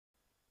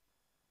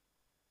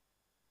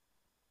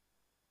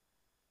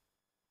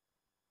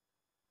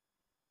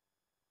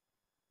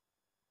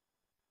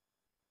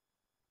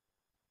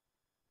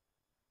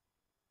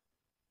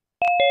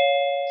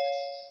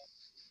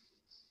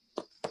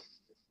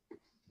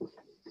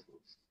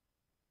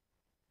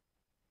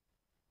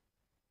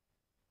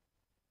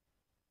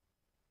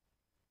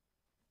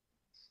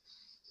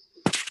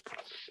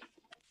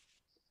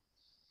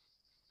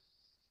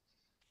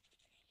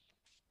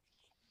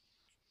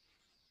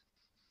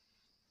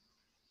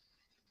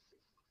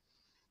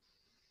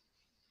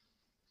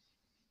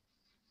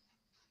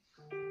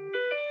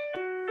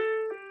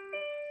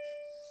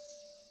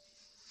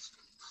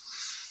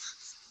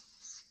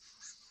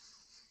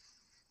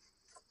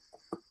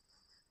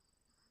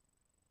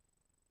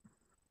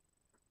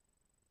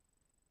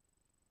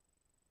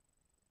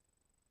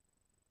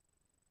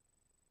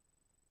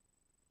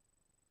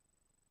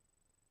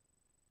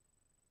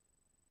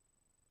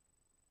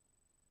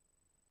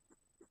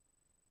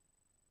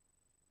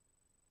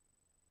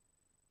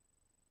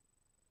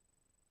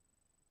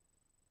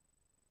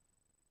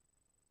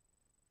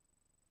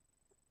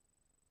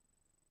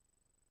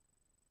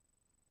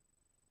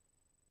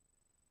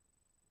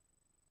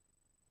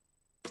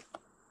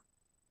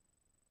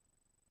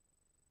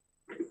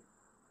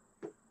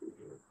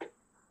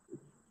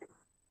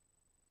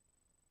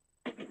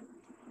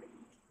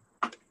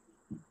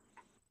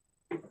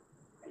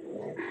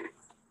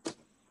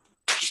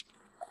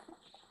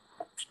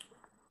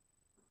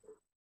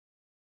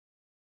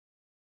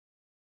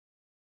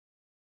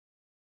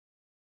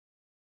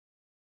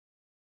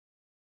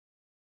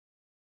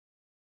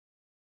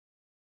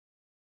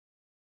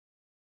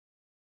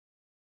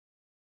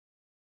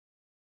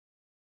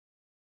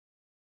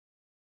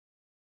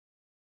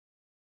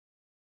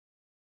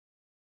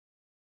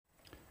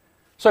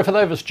So for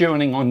those of us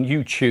joining on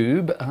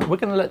YouTube, we're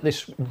going to let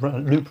this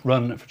loop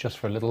run for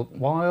just a little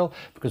while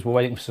because we're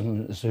waiting for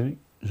some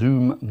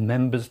Zoom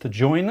members to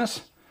join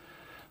us.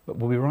 But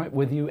we'll be right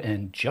with you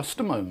in just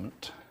a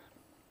moment.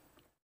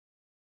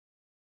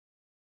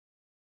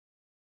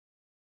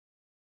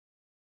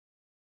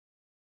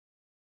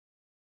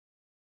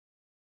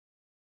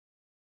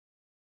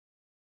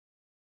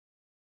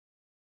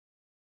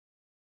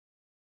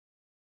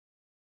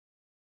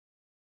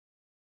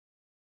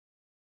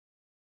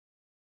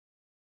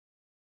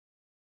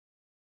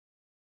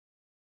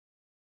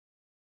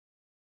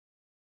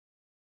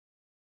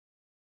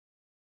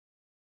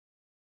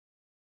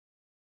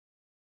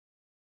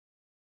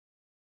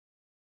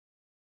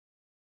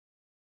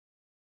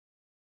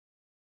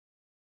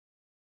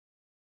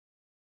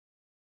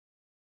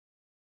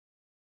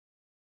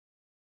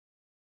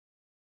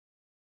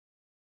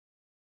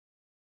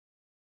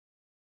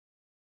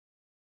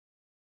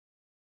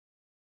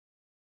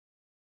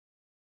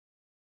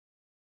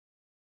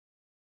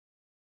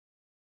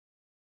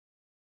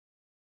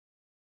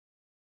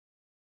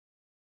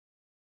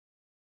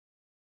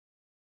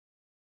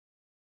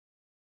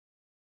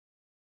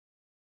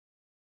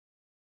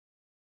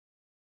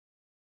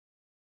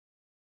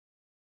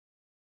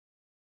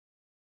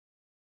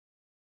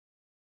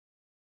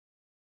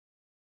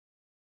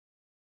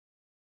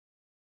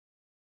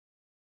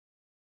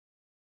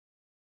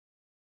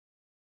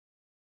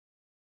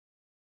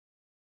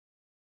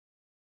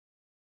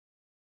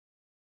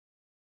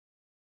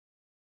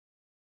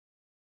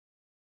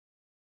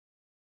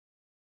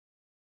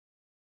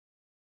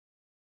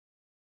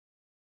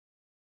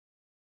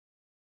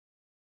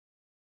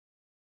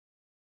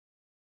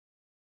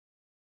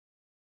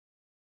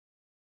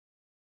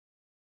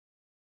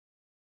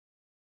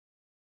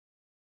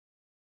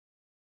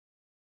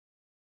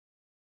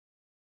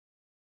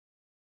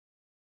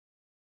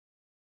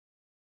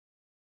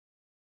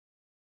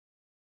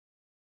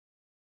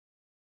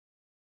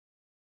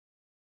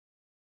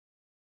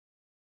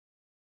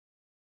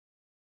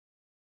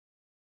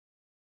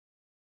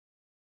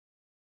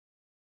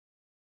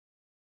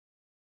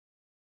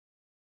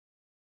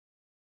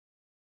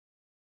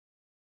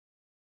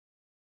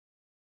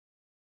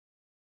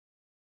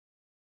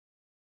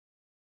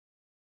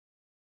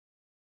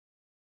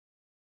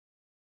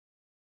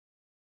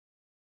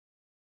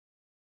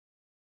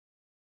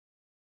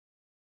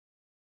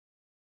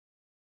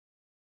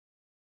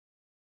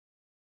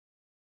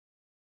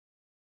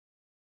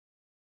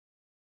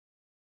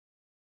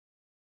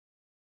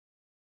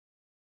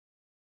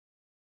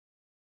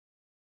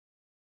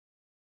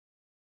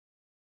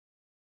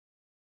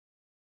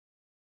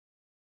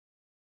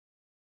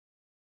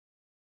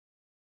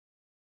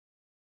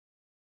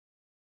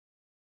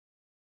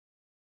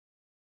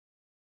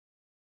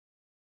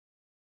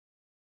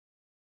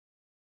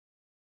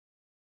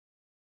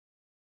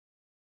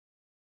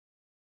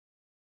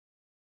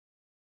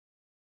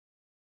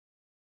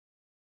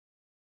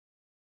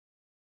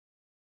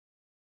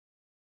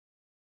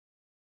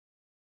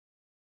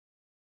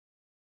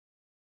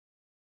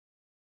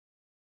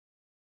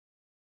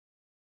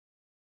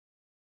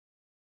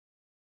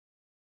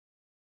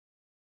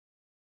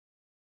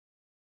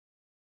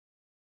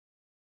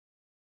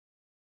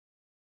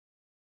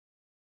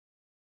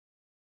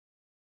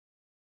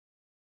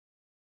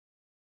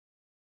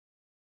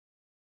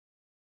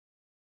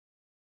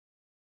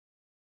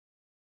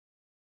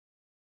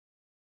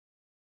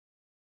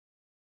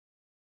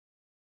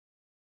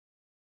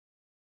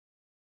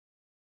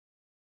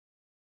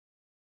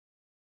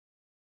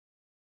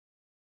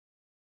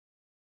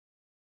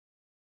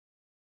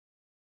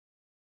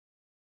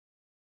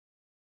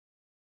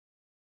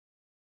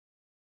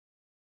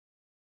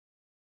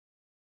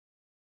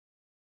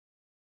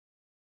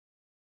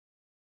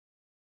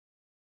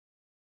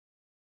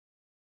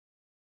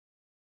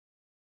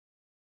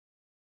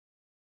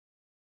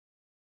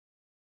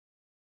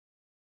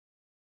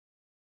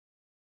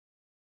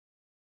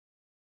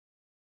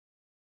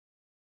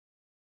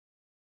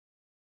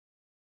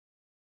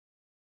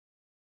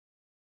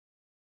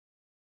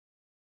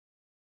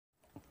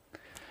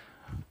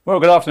 Well,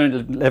 good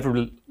afternoon,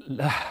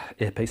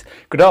 earpiece.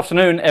 Good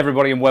afternoon,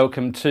 everybody, and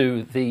welcome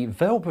to the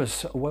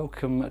Velbus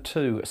Welcome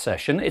To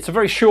session. It's a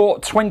very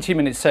short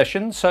 20-minute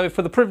session, so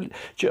for the privilege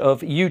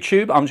of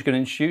YouTube, I'm just going to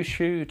introduce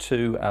you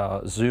to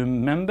our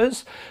Zoom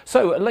members.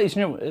 So, ladies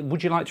and gentlemen,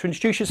 would you like to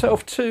introduce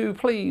yourself to,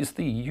 please,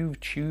 the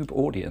YouTube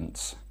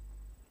audience?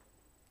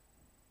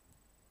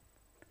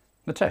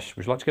 Nitesh,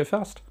 would you like to go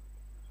first?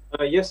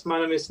 Yes, my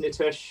name is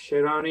Nitesh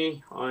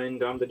Sherani,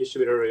 and I'm the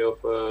distributor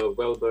of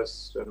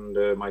Velbus,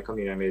 and my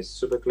company name is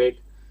SuperClick.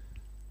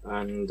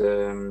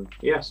 And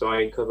yeah, so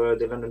I cover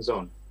the London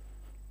zone.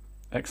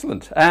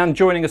 Excellent. And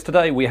joining us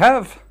today, we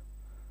have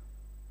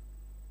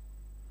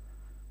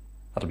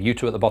that'll be you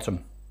two at the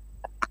bottom.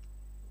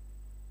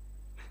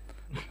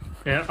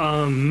 Yeah,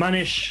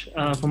 Manish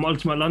from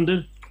Ultimate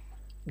London.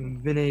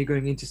 Vinay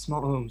going into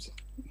smart homes.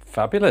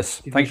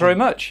 Fabulous. Thanks very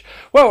much.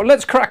 Well,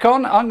 let's crack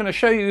on. I'm going to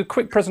show you a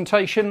quick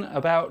presentation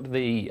about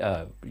the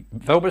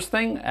Velbus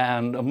thing,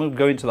 and I'm going to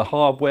go into the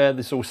hardware.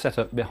 This is all set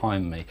up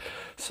behind me.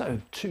 So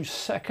 2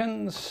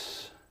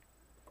 seconds.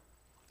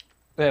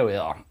 There we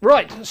are.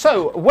 Right,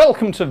 so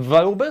welcome to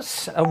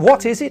Velbus.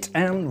 What is it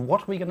and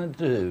what are we going to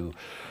do?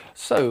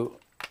 So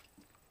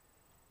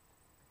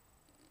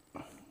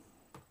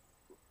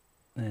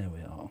there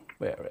we are.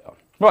 There we are.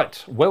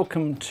 Right,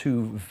 welcome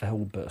to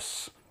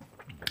Velbus.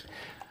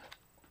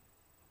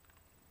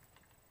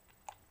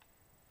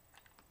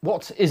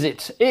 What is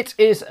it? It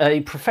is a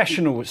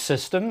professional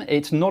system.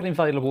 It's not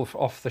available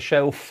off the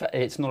shelf.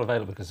 It's not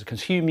available as a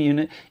consumer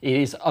unit. It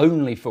is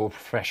only for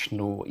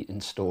professional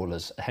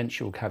installers. Hence,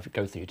 you'll have to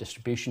go through your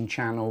distribution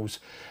channels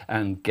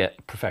and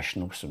get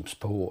professional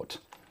support.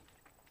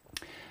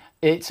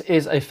 It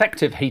is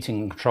effective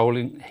heating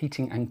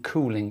and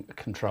cooling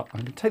control.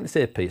 I'm going to take this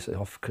earpiece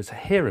off because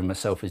hearing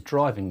myself is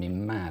driving me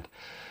mad.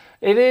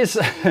 It is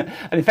an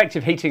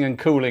effective heating and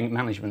cooling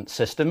management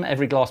system.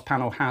 Every glass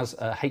panel has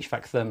a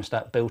HVAC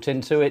thermostat built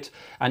into it,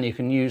 and you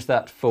can use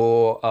that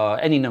for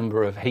any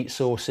number of heat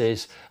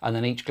sources, and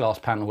then each glass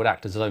panel would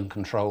act as zone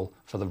control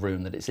for the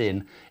room that it's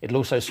in. It'll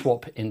also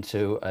swap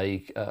into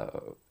a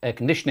air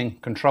conditioning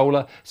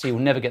controller, so you'll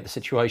never get the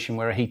situation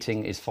where a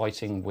heating is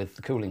fighting with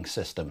the cooling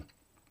system.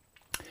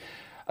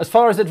 As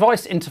far as the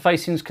device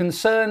interfacing is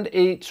concerned,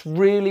 it's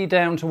really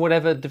down to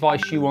whatever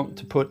device you want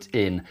to put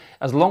in.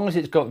 As long as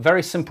it's got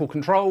very simple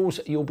controls,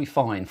 you'll be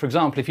fine. For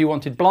example, if you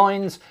wanted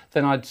blinds,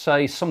 then I'd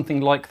say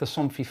something like the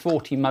Somfy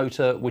 40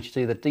 motor, which is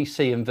either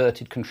DC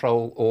inverted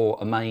control or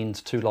a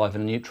mains 2 live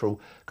and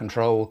neutral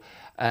control.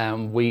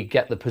 We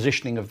get the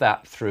positioning of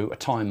that through a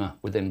timer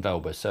within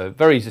Velbus. So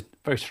very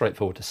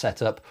straightforward to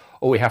set up.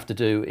 All we have to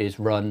do is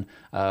run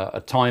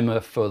a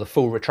timer for the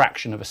full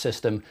retraction of a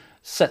system,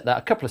 set that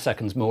a couple of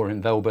seconds more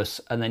in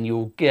Velbus, and then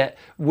you'll get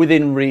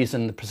within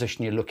reason the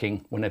position you're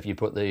looking whenever you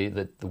put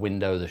the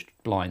window, the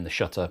blind, the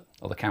shutter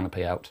or the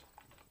canopy out.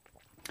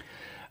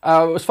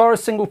 As far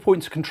as single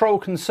points of control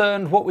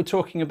concerned, what we're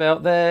talking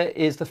about there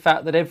is the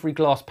fact that every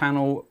glass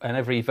panel and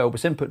every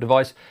Velbus input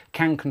device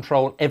can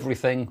control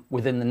everything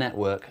within the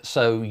network.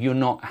 So you're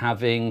not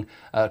having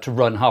to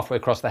run halfway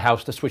across the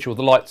house to switch all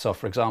the lights off,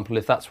 for example.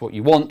 If that's what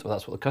you want, or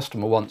that's what the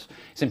customer wants,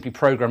 simply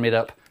program it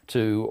up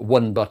to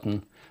one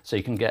button, so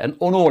you can get an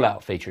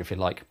all-out feature if you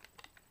like.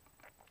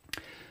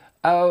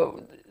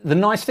 The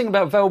nice thing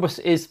about Velbus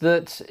is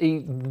that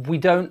we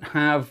don't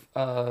have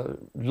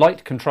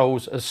light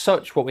controls as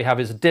such. What we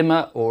have is a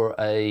dimmer or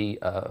a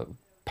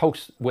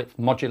pulse width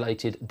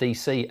modulated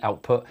DC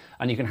output,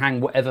 and you can hang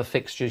whatever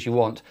fixtures you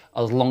want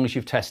as long as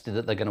you've tested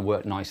that they're going to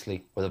work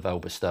nicely with the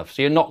Velbus stuff.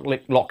 So you're not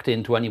locked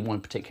into any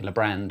one particular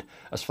brand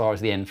as far as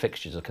the end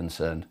fixtures are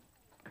concerned.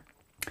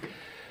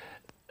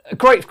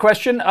 Great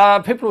question.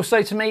 People will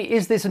say to me,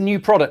 is this a new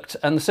product?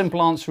 And the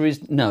simple answer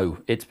is no.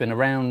 It's been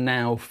around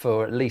now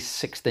for at least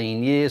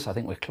 16 years. I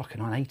think we're clocking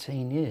on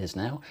 18 years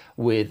now,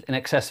 with in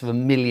excess of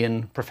 1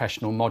 million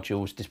professional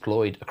modules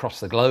deployed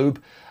across the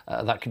globe.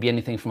 That could be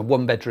anything from a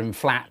 1-bedroom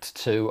flat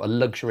to a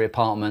luxury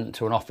apartment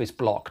to an office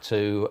block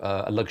to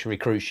a luxury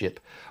cruise ship,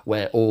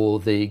 where all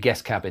the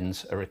guest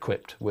cabins are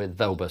equipped with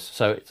Velbus.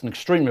 So it's an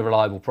extremely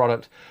reliable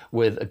product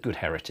with a good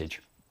heritage.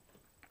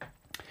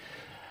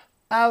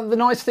 The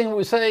nice thing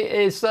we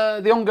say is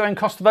the ongoing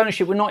cost of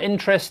ownership. We're not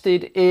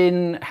interested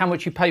in how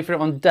much you pay for it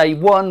on day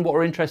one. What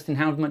we're interested in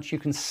how much you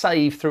can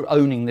save through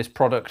owning this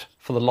product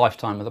for the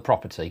lifetime of the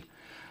property.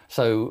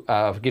 So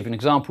to give you an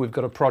example, we've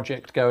got a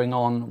project going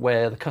on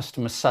where the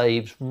customer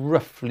saves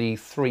roughly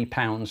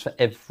 £3 for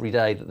every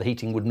day that the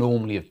heating would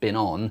normally have been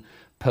on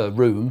per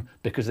room,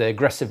 because they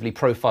aggressively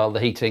profile the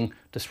heating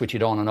to switch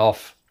it on and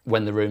off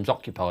when the room's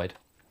occupied.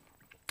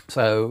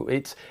 So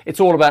it's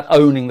all about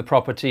owning the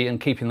property and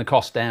keeping the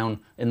cost down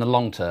in the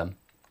long term.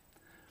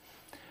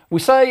 We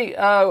say,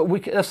 as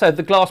I said,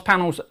 the glass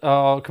panels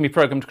can be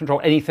programmed to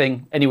control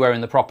anything, anywhere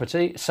in the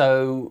property.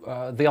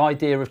 So the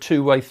idea of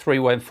 2-way,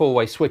 3-way and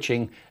 4-way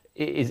switching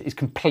is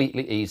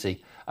completely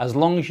easy. As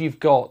long as you've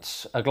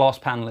got a glass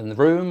panel in the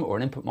room or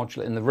an input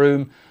module in the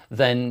room,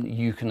 then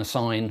you can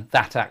assign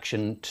that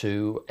action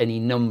to any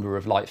number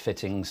of light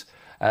fittings.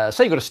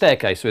 Say you've got a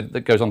staircase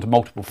that goes onto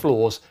multiple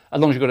floors.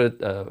 As long as you've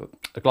got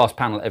a glass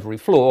panel at every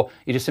floor,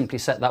 you just simply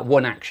set that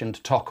one action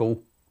to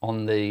toggle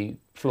on the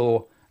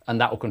floor, and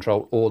that will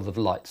control all of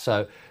the lights.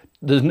 So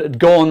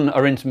gone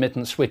are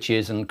intermittent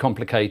switches and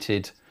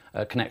complicated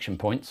connection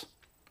points.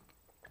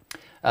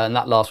 And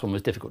that last one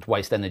was difficult to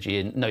waste energy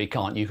in. No, you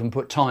can't. You can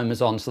put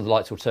timers on so the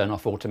lights will turn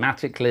off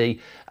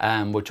automatically.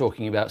 And we're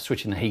talking about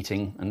switching the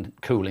heating and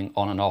cooling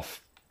on and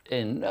off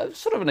in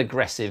sort of an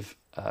aggressive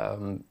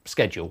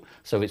schedule,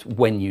 so it's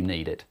when you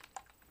need it.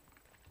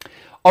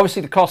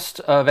 Obviously the cost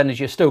of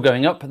energy is still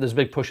going up. There's a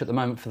big push at the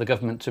moment for the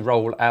government to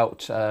roll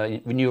out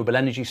renewable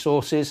energy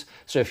sources.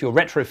 So if you're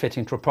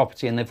retrofitting to a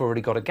property and they've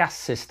already got a gas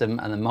system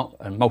and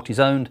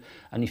multi-zoned,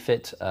 and you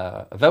fit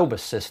a Velbus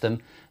system,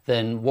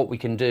 then what we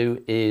can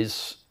do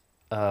is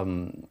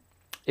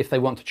If they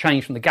want to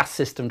change from the gas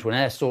system to an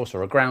air source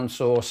or a ground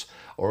source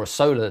or a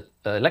solar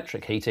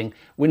electric heating,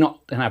 we're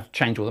not going to have to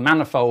change all the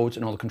manifolds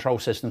and all the control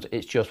systems.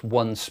 It's just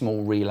one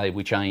small relay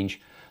we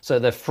change. So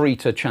they're free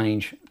to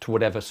change to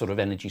whatever sort of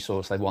energy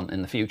source they want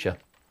in the future.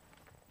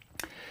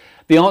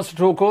 The answer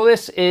to all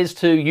this is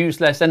to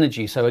use less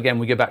energy. So again,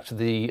 we go back to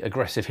the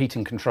aggressive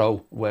heating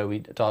control where we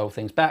dial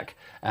things back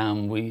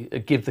and we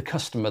give the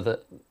customer the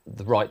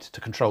right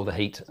to control the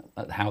heat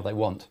at how they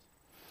want.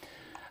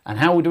 And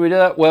how do we do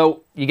that?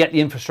 Well, you get the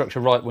infrastructure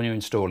right when you're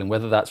installing,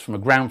 whether that's from a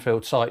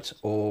brownfield site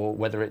or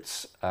whether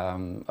it's a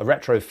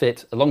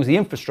retrofit. As long as the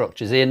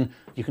infrastructure's in,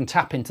 you can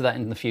tap into that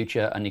in the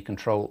future and you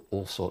control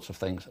all sorts of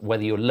things,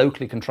 whether you're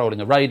locally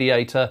controlling a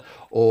radiator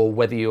or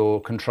whether you're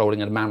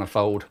controlling a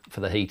manifold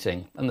for the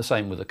heating. And the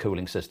same with the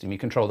cooling system. You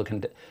control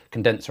the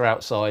condenser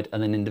outside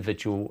and then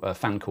individual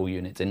fan cool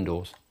units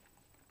indoors.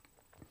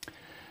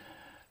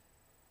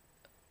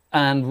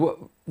 And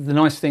the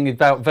nice thing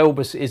about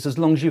Velbus is as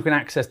long as you can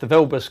access the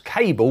Velbus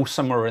cable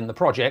somewhere in the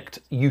project,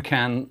 you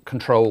can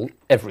control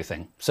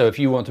everything. So if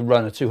you want to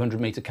run a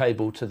 200-meter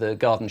cable to the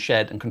garden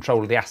shed and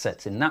control the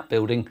assets in that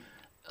building,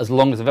 as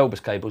long as the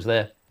Velbus cable's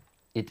there,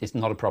 it is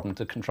not a problem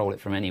to control it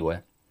from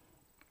anywhere.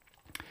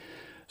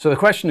 So the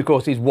question, of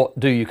course, is what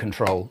do you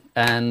control?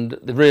 And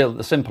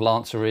the simple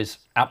answer is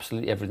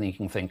absolutely everything you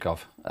can think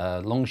of.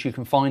 As long as you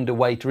can find a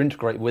way to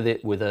integrate with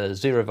it with a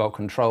 0-volt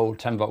control,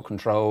 10-volt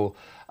control,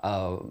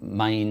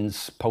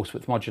 mains, pulse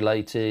width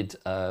modulated,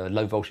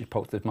 low voltage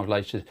pulse width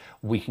modulated,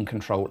 we can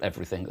control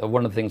everything.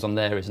 One of the things on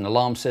there is an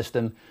alarm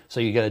system. So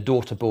you get a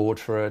daughter board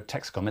for a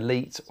Texcom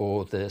Elite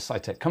or the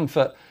Cytec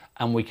Comfort,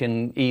 and we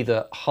can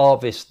either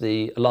harvest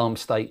the alarm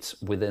states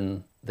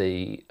within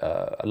the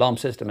alarm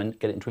system and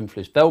get it to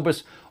influence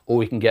Velbus, or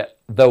we can get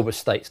Velbus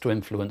states to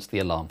influence the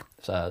alarm.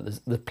 So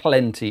there's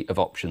plenty of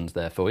options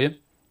there for you.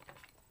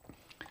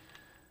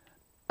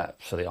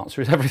 So the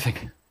answer is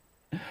everything.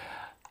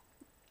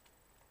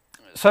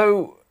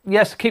 So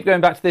yes, keep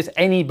going back to this.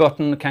 Any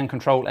button can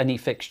control any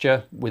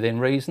fixture within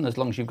reason, as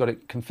long as you've got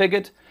it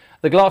configured.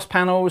 The glass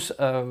panels,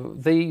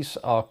 these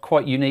are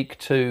quite unique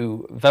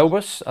to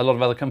Velbus. A lot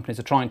of other companies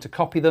are trying to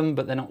copy them,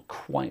 but they're not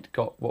quite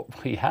got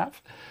what we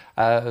have.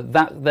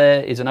 That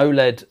there is an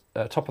OLED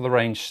top of the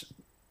range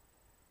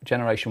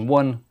generation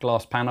 1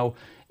 glass panel.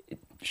 It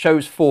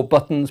shows 4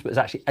 buttons, but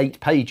there's actually 8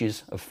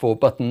 pages of 4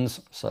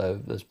 buttons, so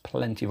there's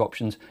plenty of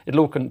options.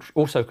 It'll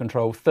also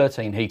control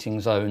 13 heating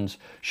zones,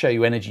 show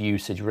you energy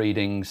usage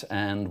readings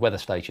and weather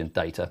station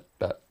data,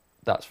 but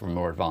that's for a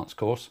more advanced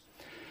course.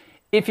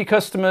 If your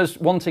customer's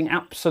wanting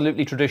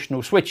absolutely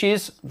traditional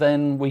switches,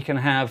 then we can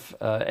have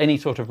any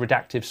sort of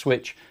redactive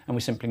switch, and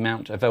we simply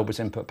mount a Velbus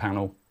input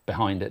panel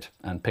behind it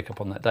and pick up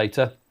on that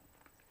data.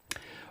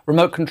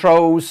 Remote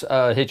controls,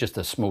 here's just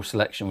a small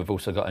selection. We've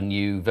also got a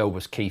new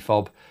Velbus key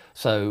fob.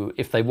 So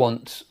if they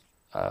want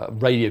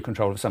radio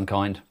control of some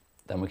kind,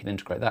 then we can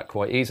integrate that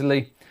quite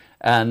easily.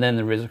 And then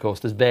there is, of course,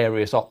 there's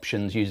various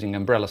options using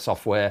umbrella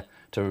software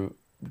to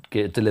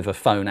deliver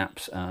phone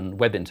apps and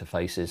web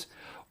interfaces.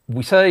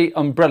 We say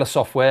umbrella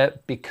software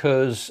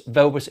because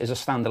Velbus is a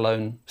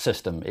standalone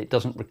system. It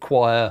doesn't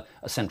require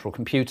a central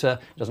computer.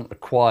 It doesn't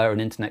require an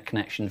internet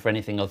connection for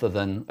anything other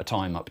than a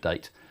time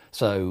update.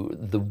 So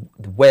the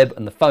web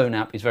and the phone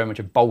app is very much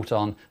a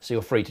bolt-on, so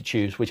you're free to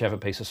choose whichever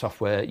piece of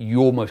software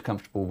you're most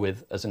comfortable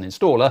with as an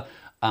installer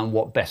and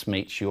what best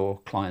meets your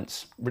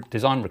client's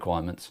design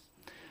requirements.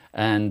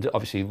 And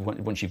obviously,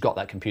 once you've got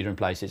that computer in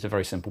place, it's a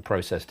very simple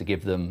process to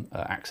give them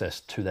access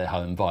to their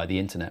home via the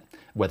internet,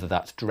 whether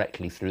that's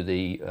directly through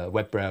the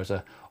web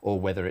browser or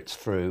whether it's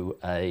through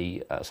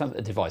a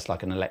device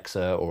like an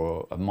Alexa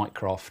or a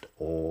Mycroft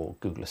or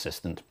Google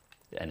Assistant,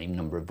 any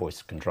number of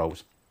voice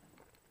controls.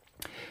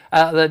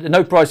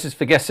 No prizes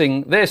for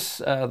guessing this.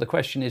 The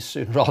question is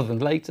sooner rather than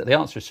later. The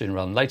answer is sooner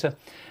rather than later.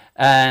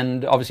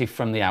 And obviously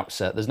from the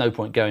outset, there's no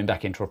point going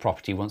back into a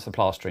property once the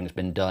plastering has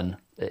been done.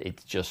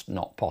 It's just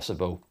not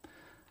possible.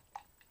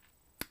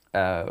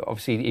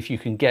 Obviously, if you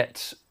can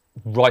get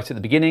right at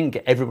the beginning,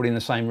 get everybody in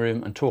the same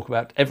room and talk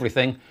about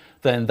everything,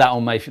 then that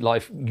will make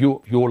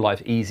your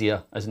life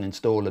easier as an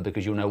installer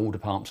because you'll know all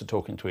departments are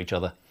talking to each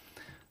other.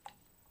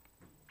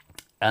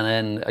 And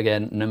then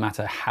again, no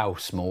matter how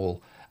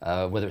small,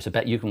 whether it's a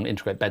bed, you can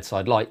integrate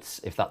bedside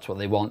lights if that's what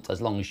they want, as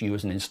long as you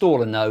as an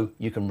installer know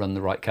you can run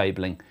the right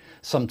cabling.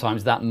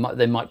 Sometimes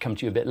they might come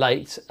to you a bit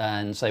late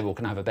and say, well,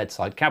 can I have a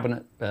bedside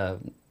cabinet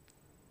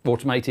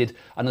automated?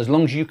 And as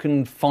long as you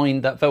can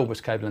find that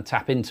Velbus cable and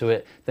tap into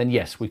it, then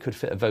yes, we could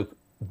fit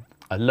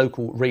a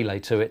local relay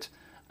to it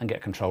and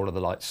get control of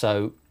the lights.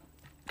 So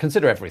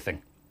consider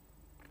everything.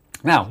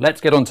 Now let's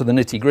get on to the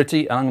nitty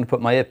gritty. I'm going to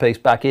put my earpiece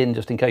back in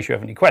just in case you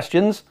have any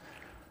questions.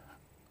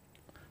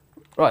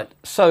 Right,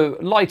 so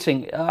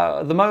lighting.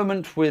 At the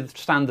moment with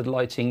standard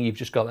lighting, you've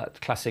just got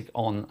that classic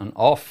on and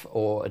off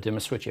or a dimmer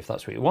switch if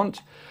that's what you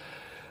want.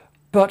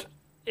 But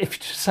if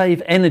to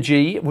save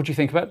energy, what do you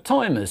think about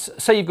timers?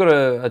 Say you've got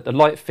a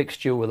light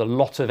fixture with a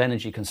lot of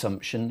energy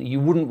consumption, you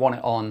wouldn't want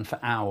it on for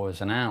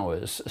hours and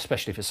hours,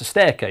 especially if it's a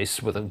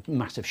staircase with a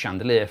massive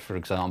chandelier, for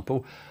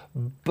example.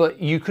 But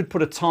you could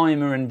put a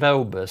timer in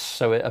Velbus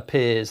so it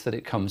appears that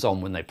it comes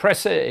on when they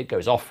press it, it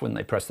goes off when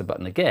they press the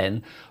button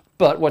again.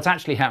 But what's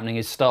actually happening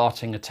is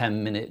starting a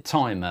 10-minute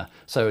timer.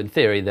 So in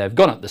theory, they've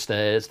gone up the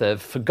stairs, they've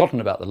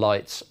forgotten about the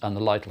lights, and the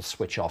light will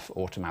switch off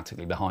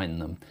automatically behind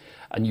them.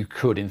 And you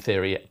could, in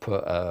theory,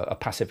 put a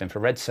passive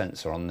infrared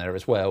sensor on there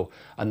as well,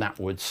 and that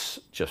would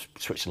just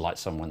switch the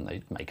lights on when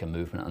they make a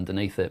movement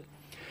underneath it.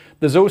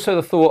 There's also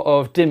the thought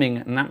of dimming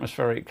and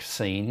atmospheric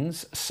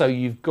scenes. So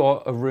you've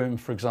got a room,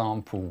 for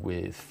example,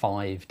 with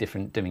 5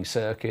 different dimming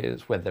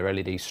circuits, whether they're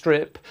LED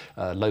strip,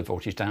 low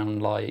voltage down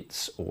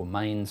lights, or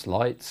mains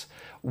lights.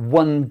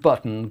 One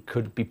button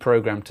could be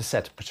programmed to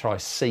set a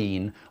precise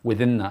scene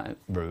within that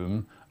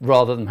room,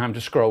 rather than having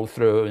to scroll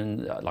through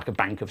and like a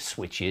bank of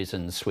switches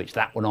and switch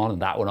that one on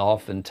and that one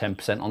off and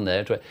 10% on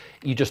there.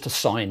 You just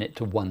assign it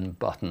to one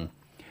button.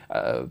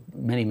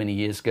 Many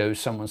years ago,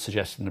 someone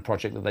suggested in a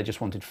project that they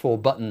just wanted 4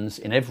 buttons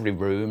in every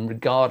room,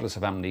 regardless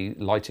of how many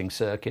lighting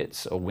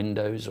circuits or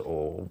windows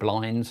or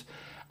blinds,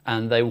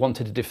 and they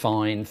wanted to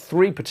define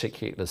 3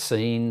 particular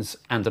scenes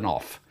and an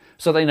off.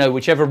 So they know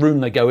whichever room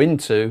they go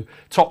into,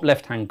 top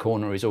left-hand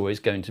corner is always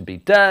going to be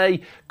day,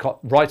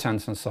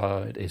 right-hand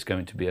side is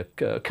going to be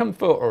a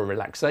comfort or a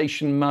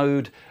relaxation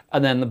mode,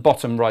 and then the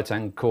bottom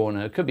right-hand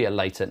corner could be a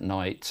late at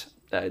night.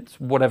 It's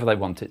whatever they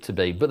want it to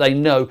be, but they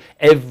know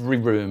every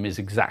room is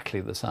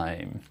exactly the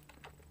same.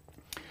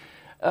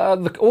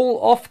 The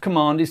all-off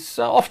command is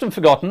often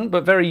forgotten,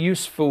 but very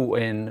useful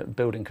in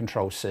building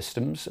control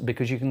systems,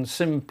 because you can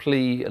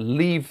simply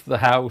leave the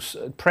house,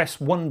 press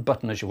one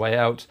button as your way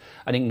out,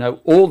 and you can know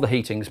all the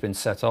heating's been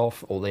set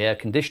off, all the air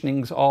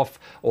conditioning's off,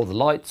 all the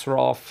lights are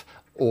off,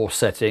 or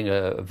setting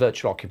a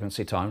virtual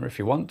occupancy timer if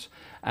you want.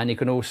 And you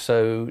can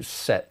also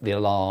set the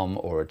alarm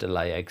or a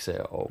delay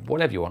exit or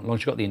whatever you want. As long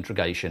as you've got the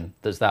integration,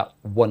 there's that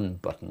one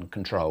button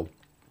control.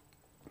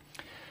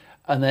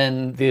 And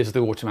then there's the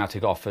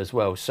automatic off as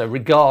well. So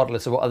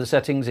regardless of what other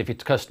settings, if your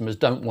customers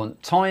don't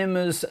want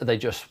timers, they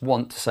just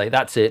want to say,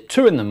 that's it,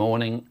 2 in the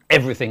morning,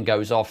 everything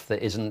goes off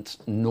that isn't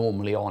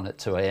normally on at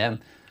 2 AM.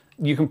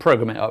 You can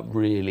program it up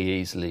really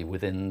easily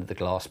within the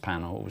glass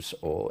panels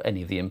or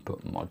any of the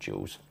input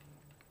modules.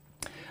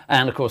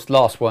 And of course,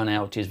 last one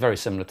out is very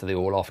similar to the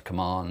all off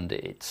command.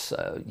 It's,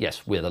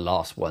 yes, we're the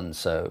last one,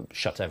 so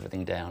shut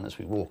everything down as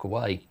we walk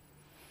away.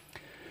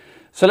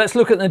 So let's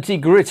look at the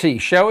nitty-gritty,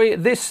 shall we?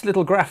 This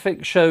little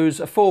graphic shows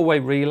a 4-way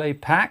relay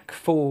pack,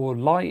 4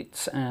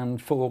 lights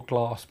and 4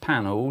 glass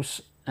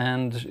panels.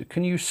 And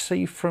can you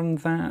see from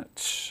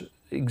that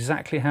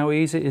exactly how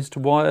easy it is to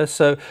wire?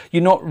 So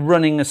you're not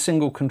running a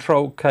single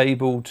control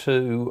cable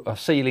to a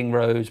ceiling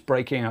rose,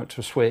 breaking out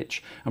to a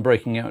switch and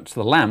breaking out to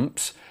the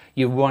lamps.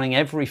 You're running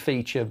every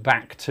feature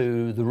back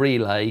to the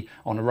relay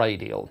on a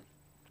radial.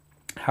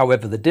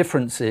 However, the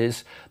difference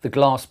is the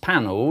glass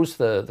panels,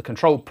 the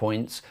control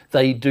points,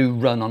 they do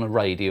run on a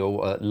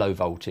radial at low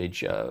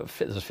voltage.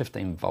 There's a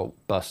 15-volt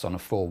bus on a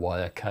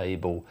 4-wire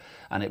cable,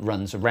 and it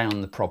runs around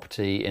the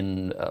property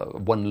in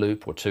 1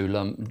 loop or 2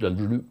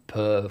 loop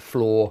per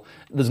floor.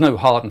 There's no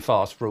hard and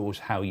fast rules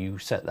how you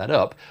set that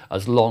up.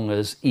 As long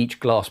as each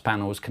glass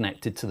panel is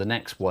connected to the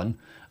next one,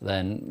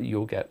 then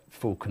you'll get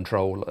full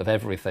control of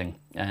everything.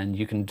 And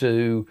you can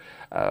do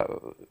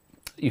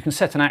you can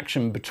set an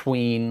action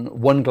between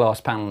 1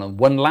 glass panel and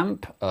 1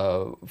 lamp,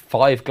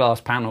 5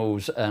 glass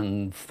panels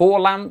and 4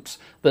 lamps.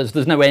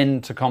 There's no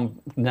end to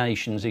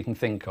combinations you can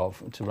think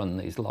of to run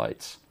these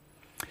lights.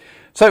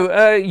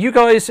 So you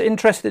guys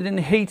interested in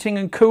heating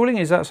and cooling?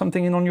 Is that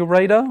something on your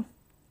radar?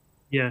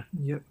 Yeah.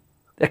 Yep.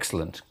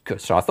 Excellent.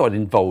 Good. So I thought I'd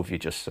involve you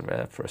just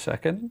for a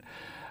second.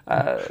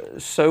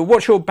 So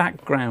what's your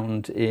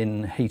background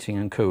in heating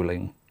and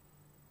cooling?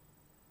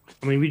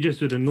 I mean, we just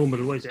do the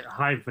normal, what is it,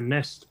 hive and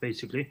nest,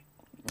 basically.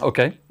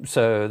 Okay,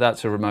 so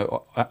that's a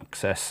remote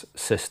access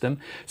system.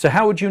 So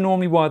how would you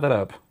normally wire that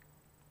up?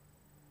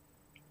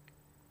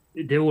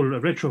 They're all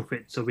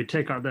retrofit, so we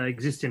take out the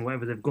existing,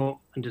 whatever they've got,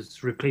 and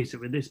just replace it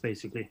with this,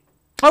 basically.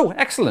 Oh,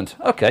 excellent.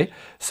 Okay,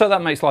 so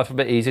that makes life a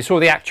bit easier. So all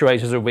the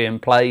actuators will be in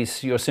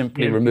place. You're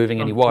simply removing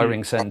any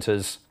wiring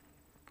centres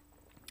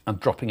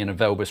and dropping in a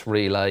Velbus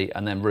relay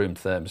and then room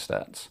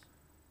thermostats.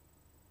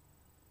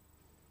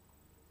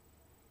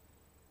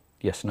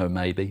 Yes, no,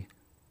 maybe.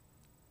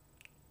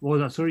 What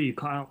was that? Sorry, you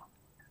cut out.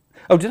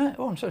 Oh, did I?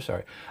 Oh, I'm so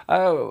sorry.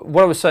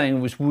 What I was saying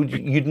was,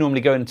 you'd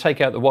normally go and take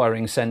out the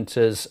wiring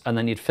centres and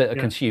then you'd fit a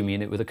consumer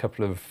unit with a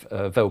couple of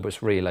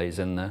Velbus relays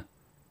in there.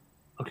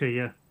 Okay,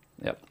 yeah.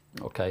 Yep.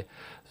 Okay.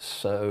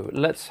 So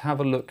let's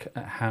have a look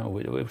at how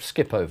we'll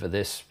skip over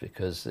this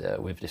because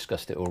we've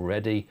discussed it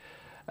already.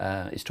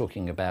 It's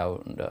talking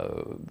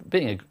about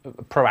being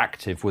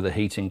proactive with a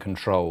heating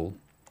control.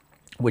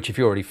 which if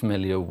you're already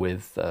familiar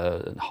with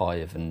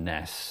Hive and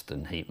Nest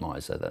and Heat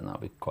Miser, then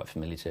that'll be quite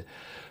familiar to you.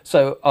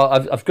 So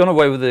I've gone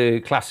away with the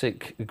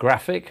classic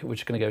graphic, which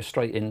is going to go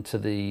straight into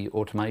the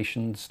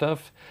automation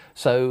stuff.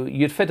 So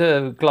you'd fit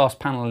a glass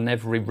panel in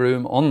every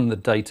room on the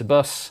data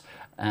bus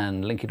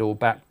and link it all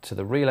back to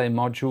the relay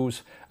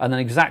modules, and then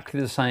exactly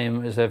the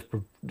same as they've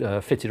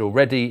fitted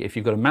already. If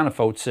you've got a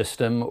manifold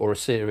system or a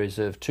series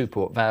of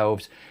 2-port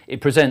valves, it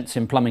presents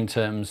in plumbing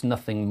terms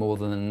nothing more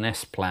than an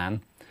S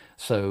plan.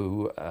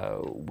 So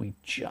we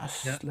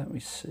just, let me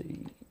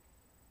see.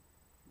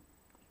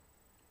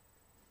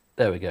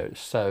 There we go.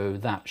 So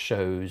that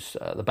shows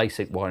the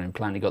basic wiring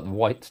plan. You've got the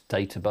white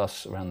data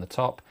bus around the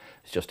top.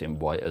 It's just in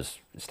white as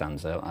it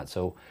stands out, that's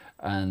all.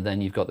 And then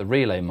you've got the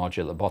relay module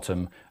at the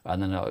bottom.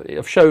 And then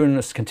I've shown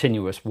us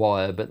continuous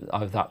wire, but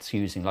that's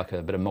using like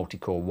a bit of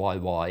multi-core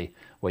YY,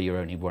 where you're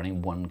only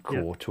running one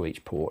core to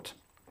each port.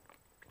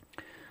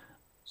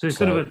 So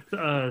instead of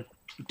a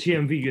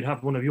TMV, you'd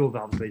have one of your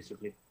valves,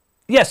 basically.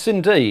 Yes,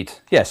 indeed.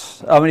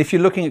 Yes. I mean, if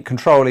you're looking at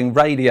controlling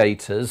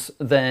radiators,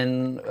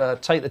 then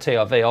take the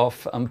TRV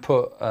off and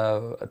put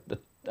a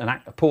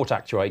port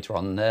actuator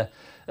on there.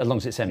 As long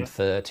as it's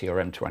M30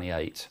 or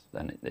M28,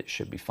 then it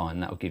should be fine.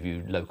 That will give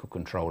you local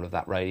control of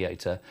that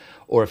radiator.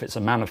 Or if it's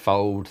a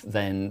manifold,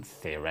 then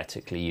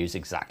theoretically use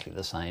exactly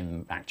the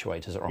same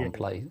actuators that are on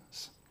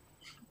place.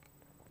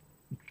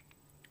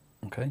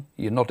 Okay,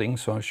 you're nodding,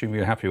 so I assume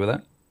you're happy with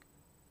that?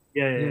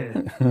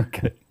 Yeah.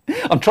 Okay.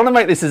 I'm trying to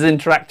make this as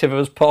interactive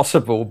as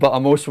possible, but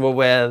I'm also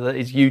aware that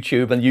it's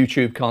YouTube and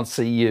YouTube can't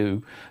see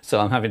you, so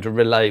I'm having to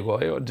relay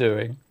what you're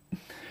doing.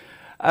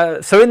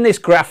 So in this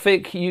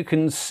graphic, you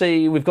can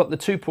see we've got the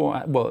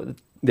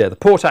the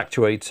port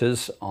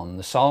actuators on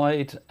the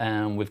side,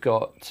 and we've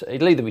got,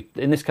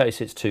 in this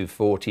case it's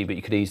 240, but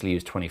you could easily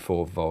use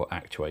 24-volt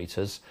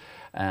actuators.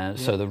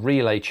 So the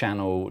relay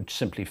channel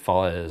simply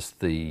fires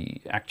the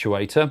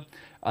actuator,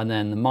 and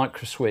then the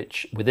micro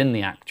switch within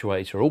the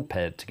actuator are all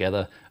paired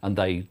together, and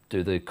they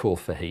do the call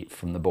for heat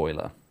from the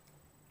boiler.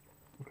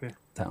 Okay.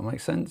 That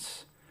makes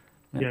sense?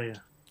 Yeah.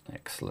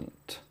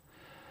 Excellent.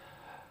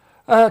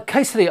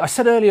 Case study, I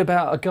said earlier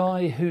about a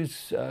guy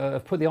who's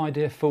put the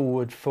idea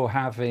forward for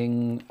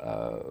having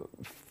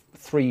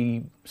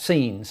 3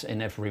 scenes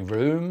in every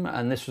room,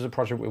 and this was a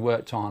project we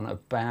worked on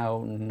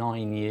about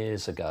 9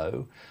 years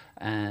ago.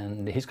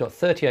 And he's got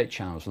 38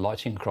 channels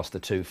lighting across the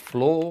 2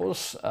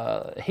 floors.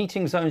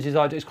 Heating zones is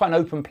ideal. It's quite an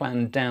open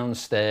plan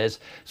downstairs,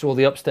 so all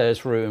the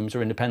upstairs rooms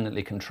are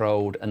independently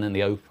controlled, and then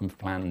the open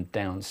plan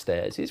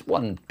downstairs is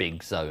one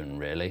big zone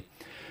really.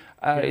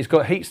 It's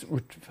got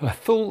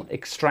full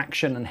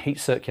extraction and heat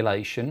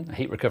circulation, a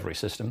heat recovery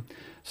system.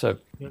 So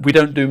we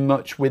don't do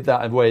much with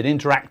that way of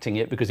interacting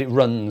it because it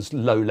runs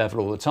low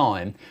level all the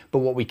time. But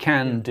what we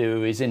can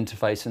do is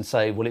interface and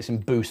say, well, it's in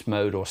boost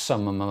mode or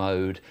summer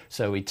mode.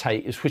 So we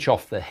switch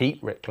off the heat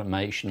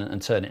reclamation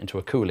and turn it into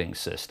a cooling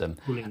system.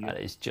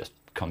 It's just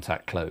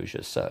contact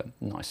closures, so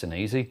nice and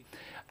easy.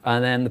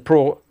 And then the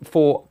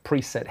 4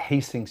 preset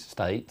heating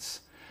states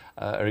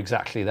are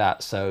exactly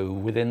that. So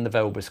within the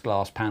Velbus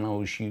glass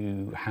panels,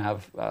 you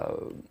have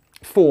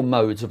 4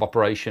 modes of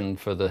operation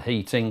for the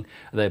heating.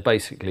 They're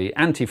basically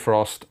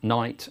anti-frost,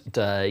 night,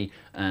 day,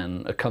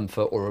 and a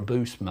comfort or a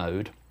boost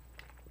mode.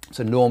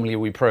 So normally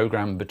we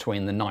program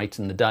between the night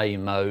and the day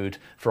mode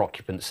for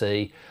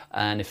occupancy,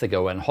 and if they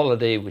go on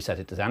holiday, we set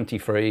it as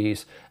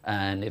antifreeze.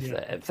 And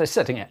if they're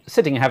sitting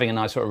and having a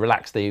nice sort of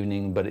relaxed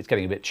evening, but it's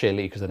getting a bit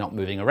chilly because they're not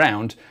moving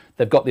around,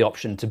 they've got the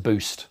option to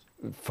boost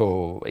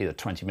for either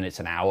 20 minutes,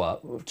 an hour,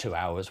 2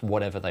 hours,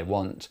 whatever they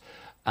want,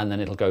 and then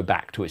it'll go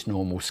back to its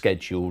normal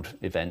scheduled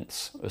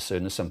events as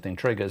soon as something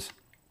triggers.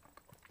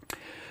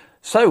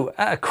 So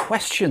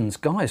questions,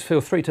 guys,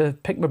 feel free to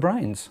pick my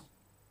brains.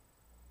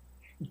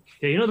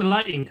 Yeah, you know the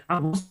lighting,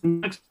 what's the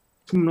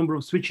maximum number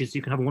of switches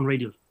you can have on one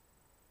radial?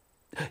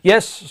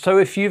 Yes, so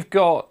if you've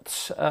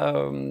got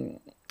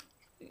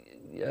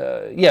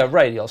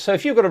radial, so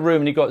if you've got a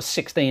room and you've got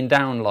 16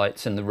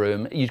 downlights in the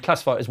room, you'd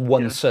classify it as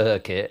one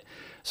circuit.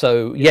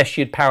 So yes,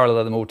 you'd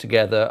parallel them all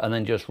together and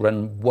then just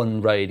run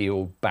one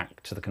radial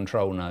back to the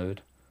control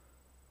node.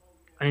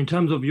 And in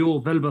terms of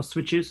your Velbus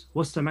switches,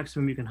 what's the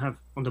maximum you can have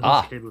on the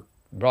bus cable?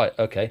 Right,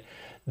 okay.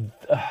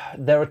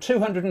 There are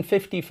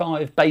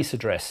 255 base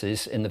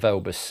addresses in the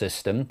Velbus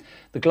system.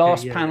 The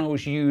glass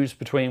panels use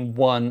between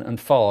 1 and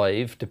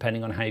 5,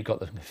 depending on how you've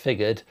got them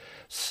configured.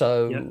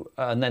 So,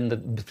 and then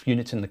the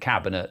units in the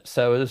cabinet.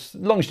 So as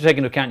long as you take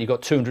into account you've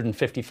got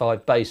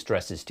 255 base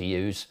addresses to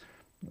use,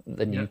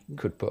 then you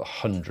could put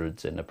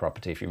hundreds in the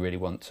property if you really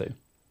want to.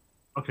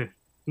 Okay.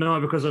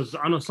 No, because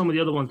I know some of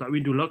the other ones that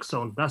we do Lux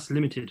on, that's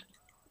limited.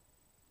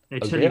 They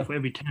tell you for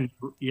every 10,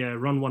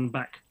 run one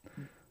back.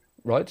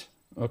 Right.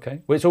 Okay.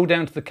 Well, it's all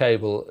down to the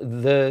cable.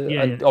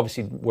 And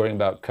obviously worrying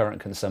about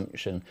current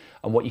consumption.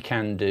 And what you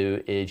can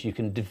do is you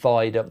can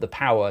divide up the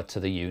power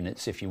to the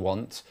units if you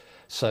want.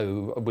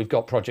 So we've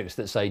got projects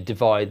that say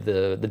divide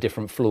the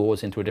different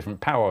floors into a different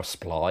power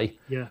supply,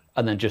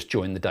 and then just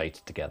join the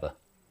data together.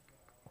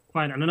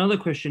 Fine. And another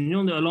question, you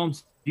know, the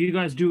alarms, do you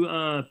guys do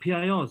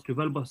PIRs? Do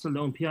Velbus sell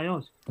their own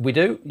PIRs? We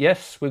do,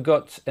 yes. We've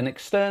got an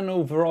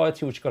external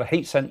variety which has got a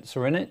heat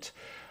sensor in it,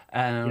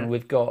 and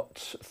we've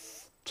got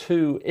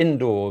 2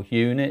 indoor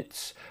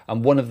units,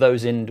 and one of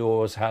those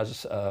indoors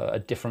has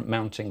a different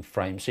mounting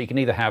frame. So you can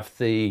either have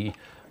the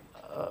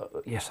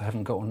yes, I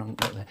haven't got one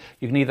right there.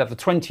 You can either have the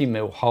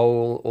 20mm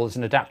hole, or there's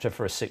an adapter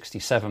for a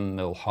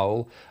 67mm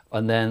hole,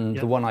 and then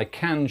the one I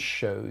can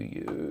show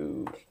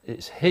you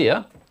is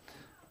here.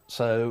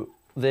 So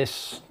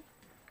this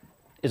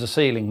is a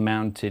ceiling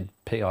mounted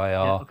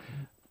PIR.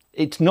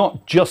 It's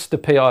not just a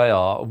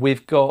PIR.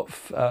 We've got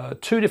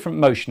 2 different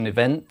motion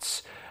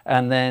events,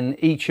 and then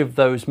each of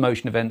those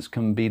motion events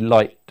can be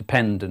light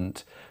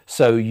dependent.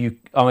 So I mean,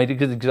 a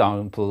good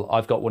example,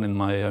 I've got one in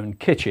my own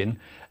kitchen,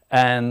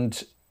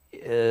 and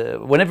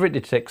whenever it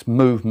detects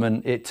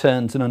movement, it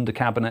turns an under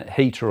cabinet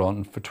heater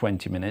on for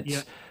 20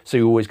 minutes. So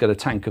you always get a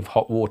tank of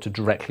hot water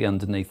directly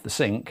underneath the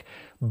sink.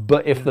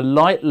 But if the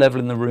light level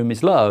in the room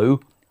is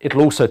low,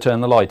 it'll also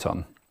turn the light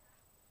on.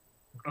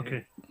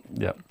 Okay.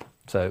 Yeah.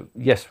 So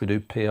yes, we do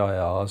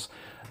PIRs.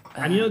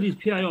 And you know these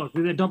PIRs,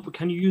 do they dump?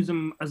 Can you use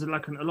them as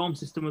like an alarm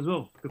system as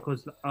well?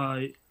 Because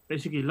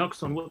basically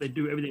Luxon, what they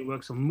do, everything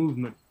works on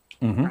movement.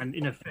 And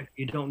in effect,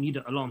 you don't need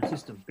an alarm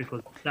system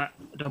because that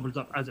doubles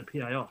up as a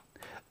PIR.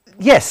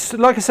 Yes,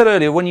 like I said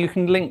earlier, when you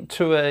can link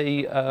to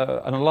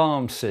an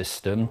alarm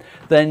system,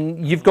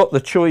 then you've got the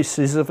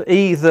choices of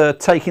either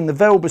taking the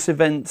Velbus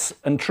events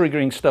and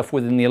triggering stuff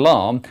within the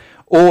alarm,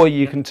 or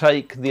you can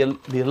take the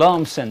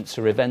alarm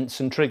sensor events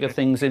and trigger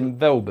things in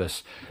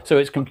Velbus. So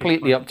it's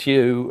completely up to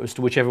you as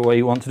to whichever way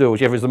you want to do it,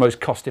 whichever is the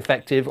most cost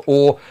effective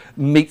or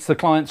meets the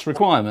client's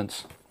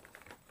requirements.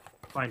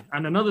 Fine.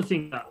 And another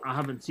thing that I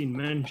haven't seen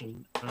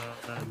mentioned,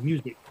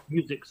 music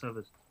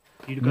servers.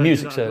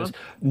 Music servers.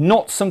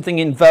 Not something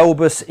in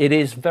Velbus. It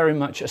is very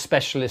much a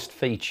specialist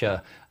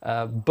feature,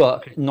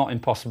 but not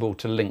impossible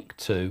to link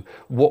to.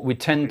 What we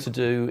tend to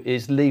do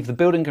is leave the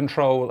building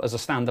control as a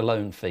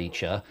standalone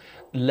feature,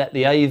 let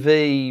the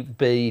AV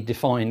be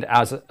defined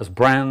as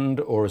brand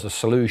or as a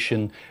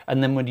solution,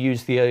 and then we'd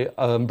use the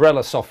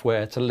umbrella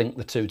software to link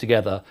the two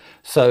together.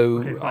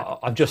 So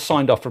I've just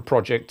signed off a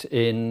project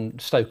in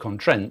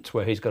Stoke-on-Trent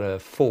where he's got a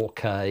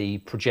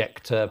 4K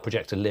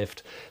projector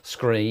lift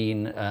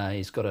screen,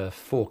 he's got a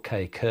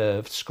 4K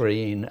curved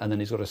screen, and then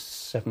he's got a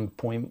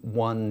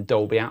 7.1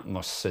 Dolby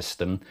Atmos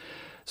system.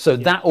 So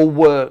that all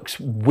works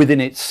within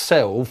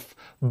itself,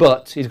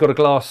 but he's got a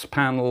glass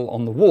panel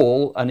on the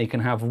wall, and he can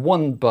have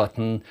one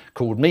button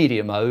called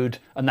media mode,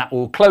 and that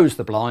will close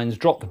the blinds,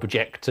 drop the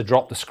projector,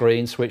 drop the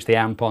screen, switch the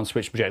amp on,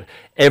 switch the projector,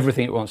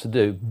 everything it wants to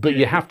do. But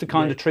you have to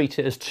kind of treat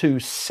it as 2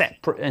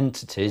 separate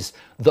entities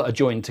that are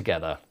joined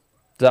together.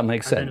 Does that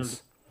make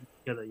sense?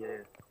 Together,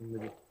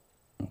 yeah.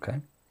 Okay.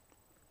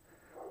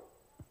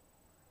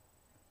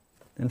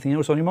 Anything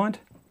else on your mind?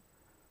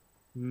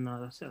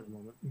 No, that's it at the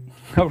moment.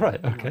 Oh,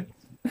 right, okay.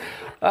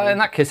 In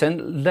that case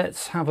then,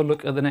 let's have a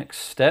look at the next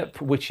step,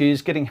 which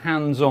is getting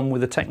hands-on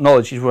with the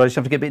technology, where I just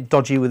have to get a bit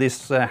dodgy with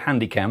this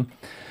handycam.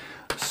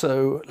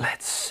 So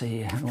let's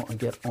see how I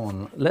get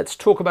on. Let's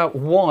talk about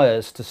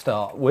wires to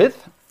start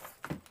with.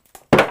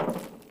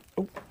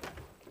 Oh.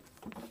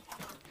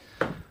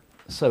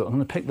 So I'm going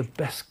to pick the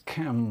best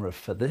camera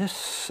for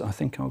this. I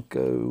think I'll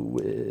go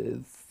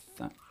with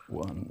that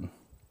one.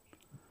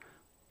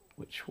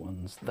 Which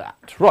one's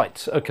that?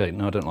 Right, okay,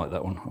 no, I don't like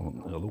that one. I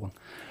want the other one.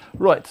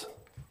 Right.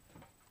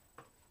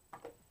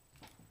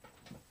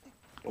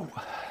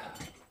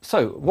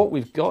 So what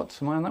we've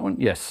got, am I on that one?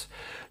 Yes.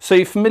 So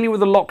you're familiar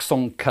with the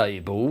Luxon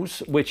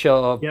cables, which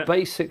are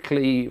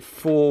basically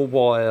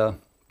four-wire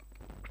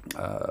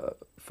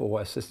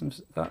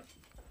systems. That?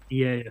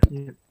 Yeah.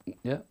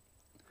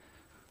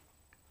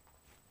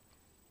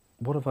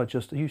 What have I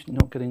just? Are you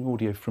not getting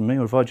audio from me,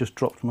 or have I just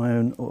dropped my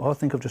own? Oh, I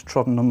think I've just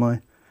trodden on my.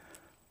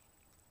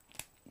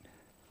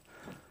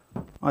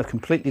 I've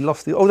completely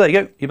lost the. Oh, there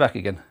you go. You're back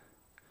again.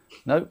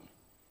 No.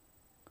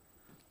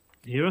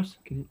 You hear us?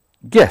 Can you...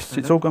 Yes,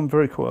 it's all gone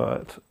very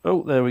quiet.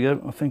 Oh, there we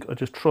go. I think I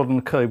just trod on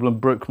the cable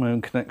and broke my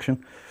own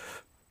connection.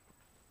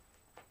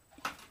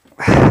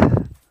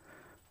 Don't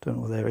know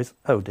what there is.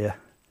 Oh dear.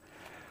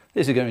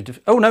 This is going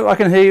to... Oh no, I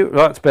can hear you.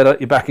 Right, it's better.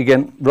 You're back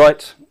again.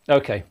 Right.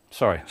 Okay.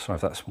 Sorry if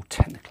that's a small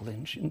technical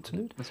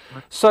interlude.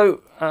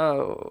 So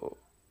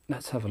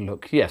let's have a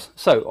look. Yes.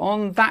 So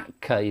on that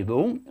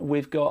cable,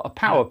 we've got a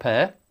power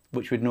pair,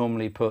 which we'd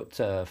normally put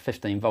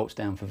 15 volts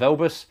down for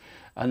Velbus,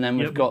 and then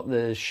we've got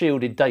the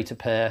shielded data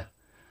pair.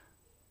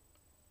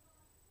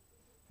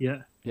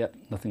 Yep,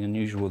 nothing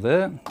unusual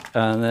there.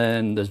 And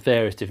then there's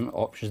various different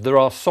options. There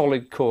are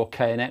solid core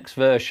KNX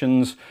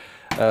versions,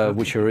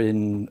 which are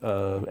in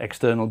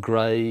external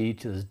grade,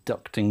 there's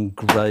ducting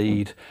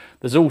grade,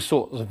 there's all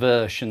sorts of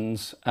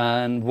versions,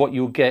 and what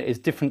you'll get is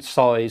different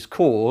size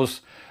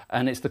cores,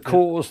 and it's the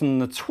cause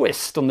and the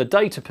twist on the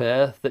data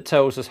pair that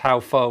tells us how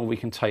far we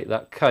can take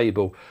that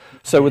cable.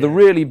 So with a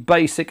really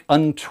basic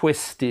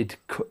untwisted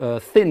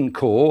thin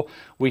core,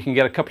 we can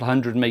get a couple of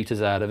 100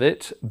 meters out of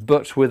it,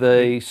 but with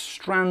a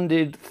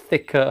stranded,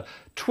 thicker,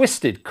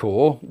 twisted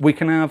core, we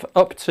can have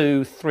up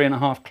to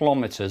 3.5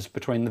 kilometers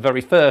between the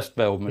very first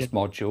Velbus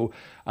module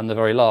and the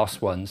very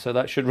last one. So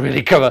that should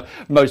really cover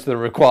most of the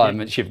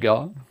requirements you've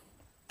got.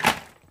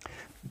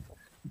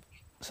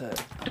 So,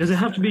 does it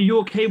have to be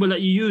your cable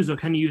that you use, or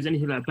can you use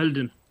anything like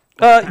Belden?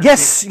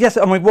 yes.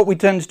 I mean, what we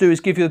tend to do is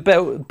give you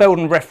the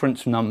Belden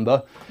reference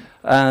number,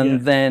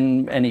 and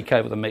then any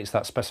cable that meets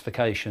that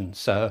specification.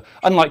 So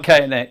unlike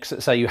KNX,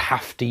 that say you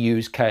have to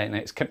use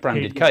KNX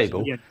branded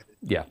cable,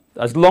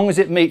 as long as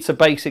it meets a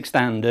basic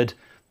standard,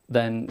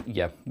 then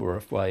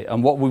we're away.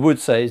 And what we would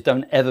say is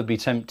don't ever be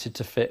tempted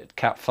to fit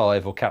Cat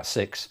 5 or Cat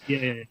 6,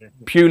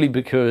 purely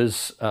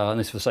because, and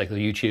this is for the sake of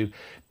the YouTube,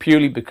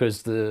 purely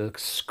because the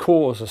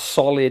cores are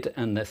solid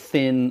and they're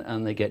thin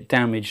and they get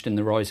damaged in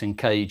the rising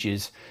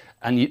cages.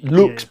 And it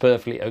looks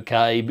perfectly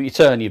okay, but you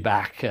turn your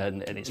back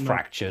and it's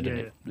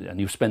fractured, and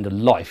you'll spend a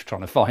life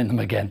trying to find them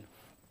again.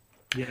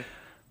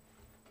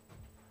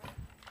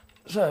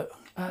 So,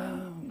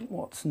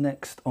 what's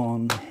next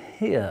on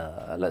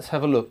here? Let's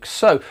have a look.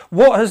 So,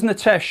 what has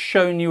Nitesh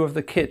shown you of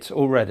the kit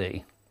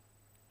already?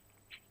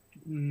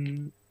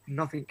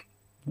 Nothing.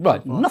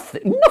 Right,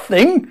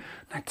 nothing?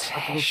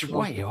 Nitesh,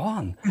 what are you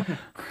on?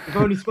 I've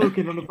only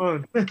spoken on the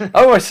phone.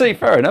 Oh, I see,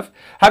 fair enough.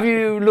 Have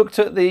you looked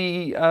at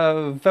the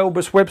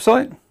Velbus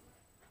website?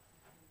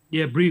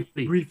 Yeah,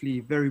 briefly.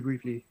 Briefly, very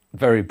briefly.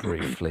 Very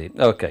briefly.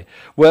 Okay.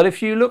 Well,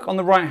 if you look on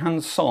the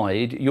right-hand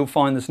side, you'll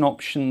find there's an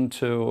option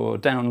to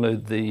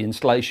download the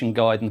installation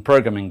guide and the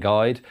programming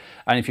guide.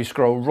 And if you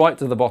scroll right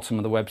to the bottom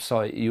of the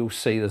website, you'll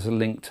see there's a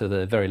link to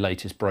the very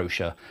latest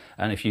brochure.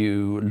 And if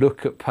you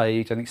look at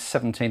page, I think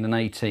 17 and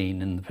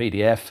 18 in the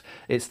PDF,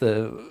 it's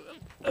the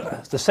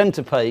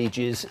center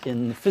pages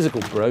in the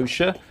physical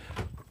brochure,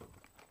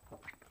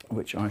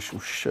 which I shall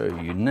show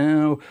you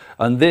now.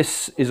 And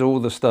this is all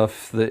the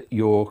stuff that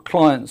your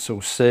clients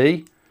will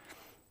see.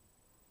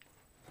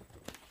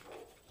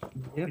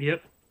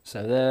 Yep.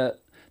 So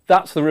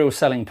that's the real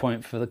selling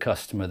point for the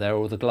customer. They're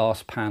all the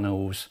glass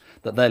panels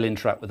that they'll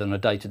interact with on a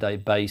day-to-day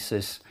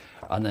basis,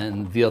 and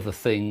then the other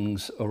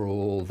things are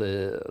all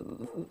the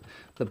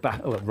back.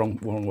 Oh,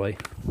 wrong way.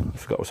 I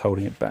forgot I was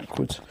holding it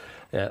backwards.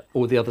 Yeah,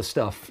 all the other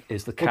stuff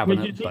is the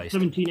cabinet based.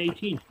 17,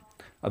 18.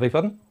 I beg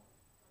your pardon?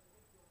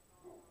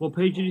 What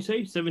page did you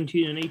say?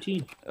 17 and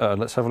 18.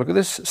 Let's have a look at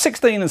this.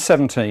 16 and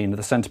 17 are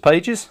the centre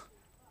pages.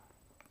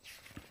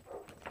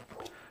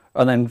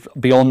 And then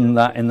beyond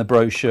that in the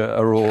brochure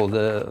are all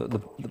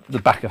the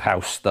back of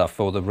house stuff,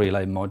 all the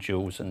relay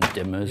modules and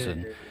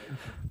dimmers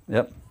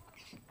Yep.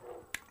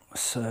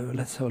 So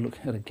let's have a look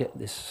how to get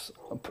this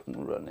up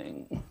and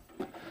running.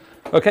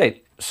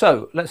 Okay,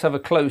 so let's have a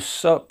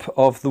close-up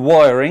of the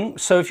wiring.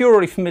 So if you're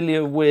already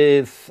familiar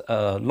with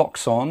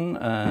Loxon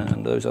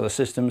and those other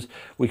systems,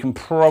 we can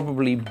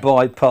probably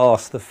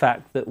bypass the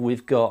fact that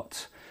we've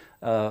got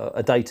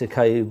a data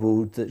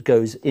cable that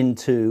goes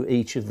into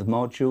each of the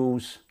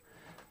modules.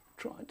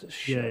 Trying to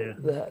show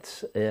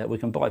that. Yeah, we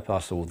can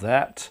bypass all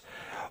that.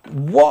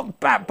 What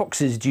bat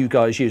boxes do you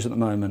guys use at the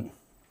moment?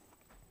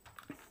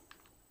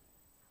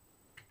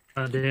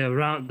 They're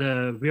round.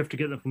 We have to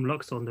get them from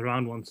Luxon, the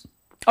round ones.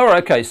 Oh,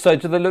 okay. So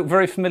do they look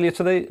very familiar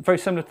to very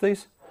similar to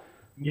these?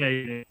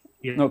 Yeah.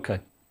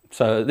 Okay.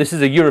 So this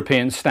is a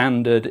European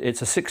standard.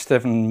 It's a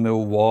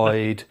 6-7mm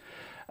wide.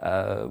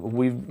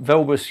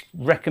 Velbus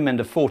recommend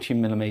a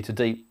 40mm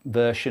deep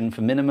version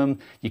for minimum.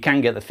 You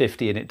can get the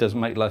 50 and it does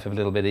make life a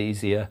little bit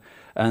easier.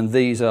 And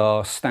these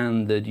are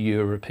standard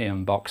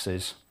European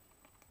boxes.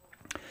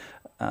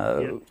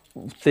 The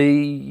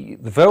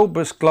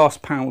Velbus glass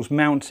panels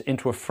mount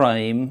into a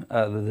frame.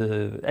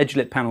 The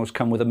edge-lit panels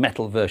come with a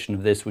metal version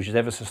of this, which is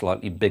ever so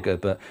slightly bigger,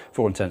 but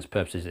for all intents and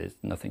purposes it's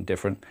nothing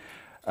different.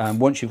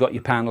 Once you've got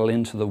your panel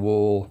into the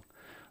wall,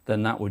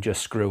 then that will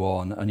just screw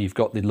on, and you've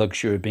got the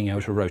luxury of being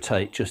able to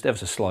rotate just ever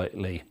so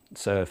slightly.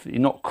 So if you're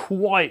not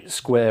quite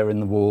square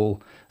in the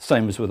wall,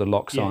 same as with the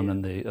Loxon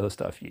and the other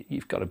stuff,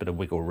 you've got a bit of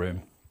wiggle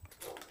room.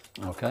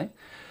 Okay,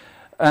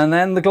 and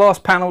then the glass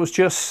panels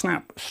just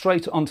snap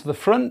straight onto the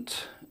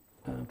front.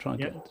 Try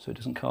and get it so it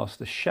doesn't cast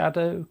a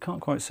shadow.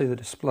 Can't quite see the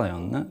display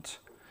on that.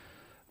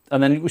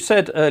 And then we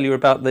said earlier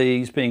about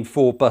these being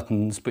 4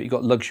 buttons, but you've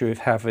got luxury of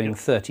having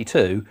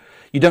 32.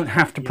 You don't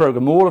have to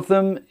program all of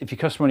them. If your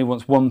customer only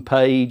wants one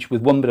page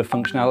with one bit of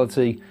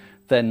functionality,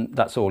 then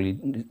that's all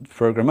you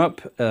program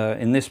up.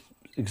 In this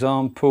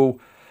example,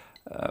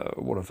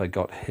 what have I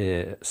got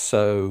here?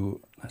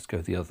 So let's go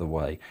the other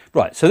way.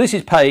 Right, so this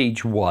is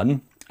page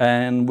 1,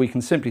 and we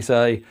can simply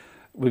say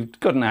we've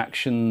got an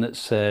action that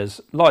says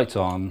light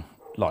on,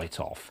 light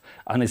off.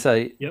 And they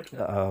say,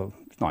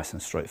 nice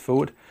and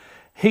straightforward.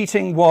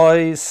 Heating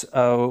wise,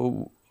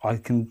 I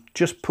can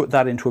just put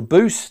that into a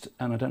boost,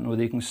 and I don't know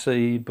whether you can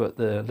see, but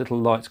the little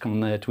lights come on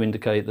there to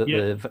indicate that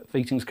the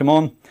heating's come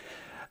on.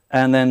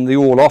 And then the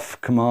all off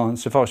command,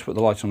 so if I was to put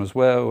the light on as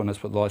well, and let's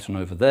put the light on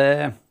over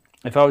there,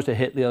 If I was to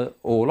hit the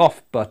all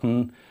off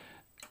button,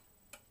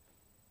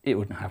 it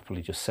would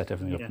happily just set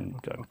everything up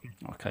and go.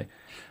 Okay.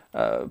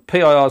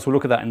 PIRs, we'll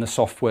look at that in the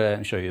software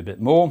and show you a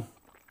bit more.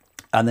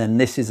 And then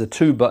this is a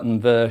 2-button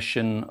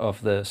version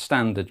of the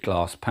standard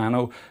glass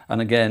panel.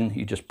 And again,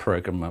 you just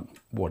program up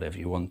whatever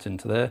you want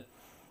into there.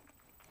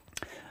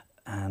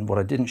 And what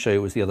I didn't show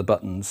you was the other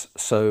buttons.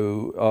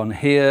 So on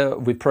here,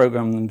 we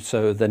programmed them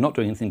so they're not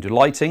doing anything to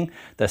lighting.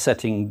 They're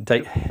setting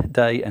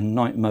day and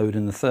night mode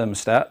in the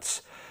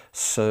thermostats.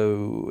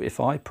 So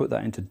if I put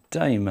that into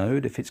day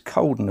mode, if it's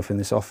cold enough in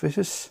this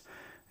office,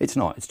 it's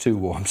not, it's too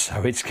warm,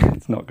 so it's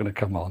not going to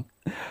come on.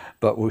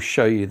 But we'll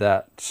show you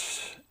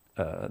that.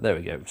 There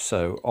we go.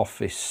 So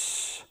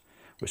office,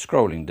 we're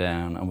scrolling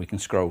down and we can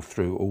scroll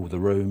through all the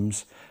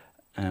rooms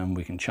and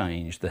we can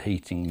change the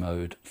heating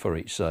mode for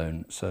each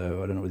zone.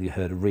 So I don't know whether you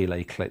heard a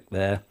relay click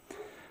there,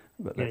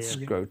 but let's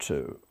go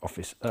to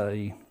office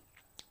A,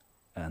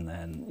 and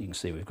then you can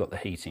see we've got the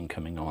heating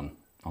coming on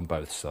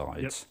both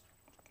sides.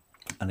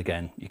 And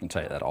again, you can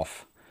take that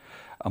off.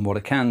 And what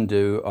I can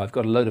do, I've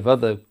got a load of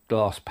other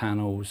glass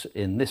panels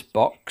in this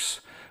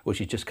box, which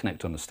you just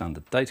connect on a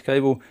standard data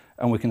cable,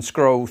 and we can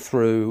scroll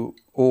through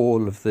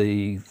all of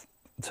the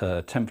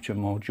temperature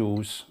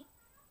modules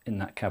in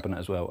that cabinet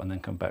as well, and then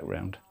come back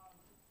round.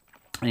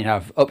 And you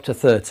have up to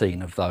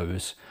 13 of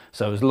those.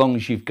 So as long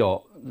as you've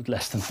got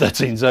less than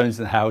 13 zones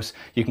in the house,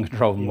 you can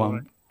control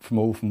them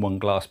from one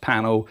glass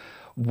panel.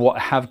 What I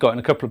have got in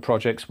a couple of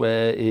projects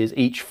where is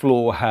each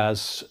floor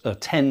has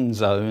 10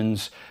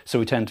 zones, so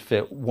we tend to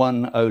fit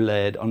one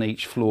OLED on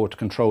each floor to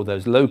control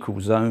those local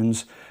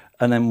zones.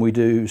 And then we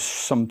do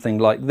something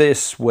like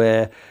this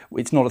where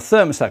it's not a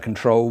thermostat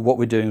control. What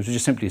we're doing is we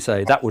just simply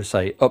say, that would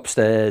say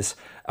upstairs,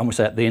 and we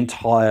set the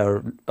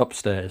entire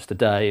upstairs to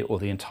day or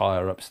the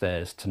entire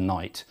upstairs to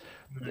night.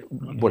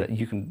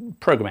 You can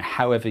program it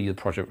however your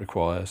project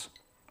requires.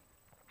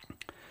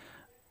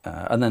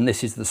 And then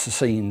this is the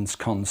scenes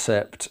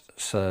concept.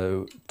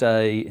 So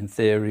day, in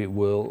theory,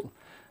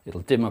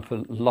 it'll dim up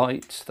a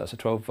light. That's a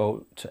 12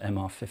 volt to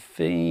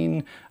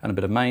MR15, and a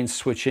bit of main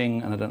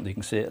switching. And I don't think you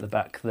can see it at the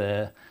back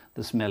there.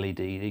 There's some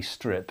LED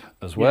strip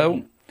as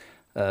well.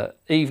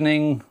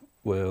 Evening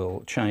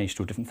will change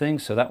to a different thing.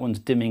 So that one's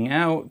dimming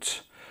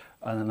out,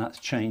 and then that's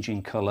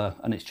changing color,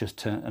 and it's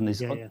just and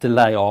there's a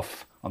delay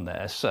off on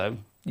there. So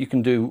you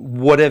can do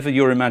whatever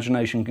your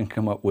imagination can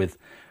come up with,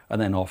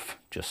 and then off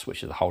just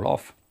switches the whole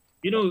off.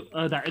 You know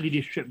that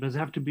LED strip, does it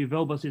have to be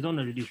Velbus' own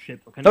LED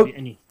strip, or can it be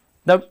any?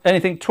 No,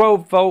 anything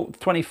 12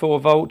 volt, 24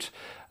 volt,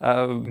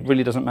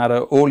 really doesn't matter.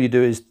 All you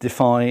do is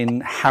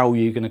define how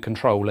you're going to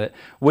control it.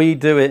 We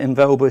do it in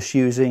Velbus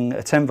using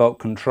a 10 volt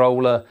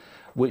controller,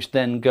 which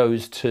then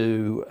goes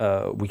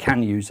to, we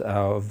can use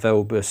our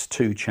Velbus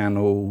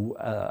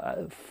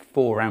 2-channel,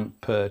 4 amp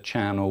per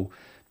channel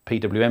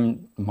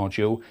PWM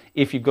module.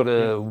 If you've got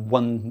a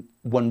one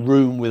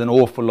room with an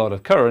awful lot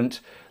of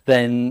current,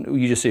 then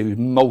you just use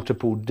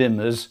multiple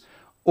dimmers,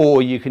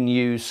 or you can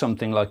use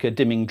something like a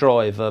dimming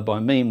driver by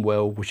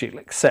Meanwell, which it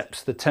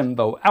accepts the 10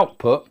 volt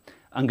output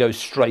and goes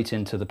straight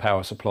into the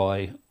power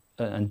supply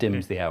and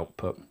dims the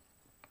output.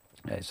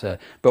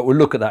 But we'll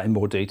look at that in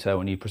more detail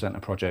when you present a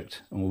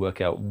project, and we'll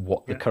work out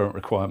what the current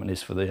requirement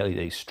is for the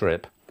LED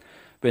strip.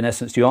 But in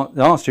essence, to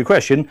answer your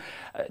question,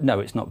 no,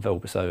 it's not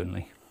Velbus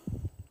only.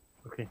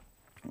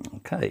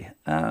 Okay.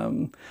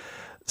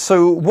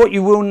 So what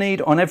you will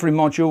need on every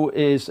module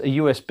is a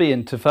USB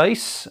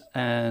interface,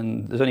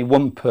 and there's only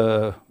one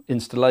per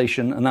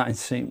installation, and that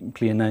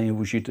simply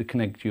enables you to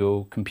connect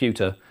your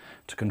computer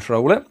to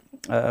control it.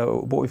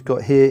 What we've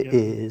got here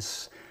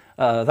is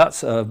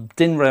that's a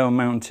DIN rail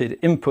mounted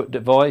input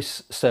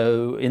device.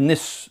 So in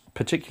this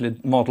particular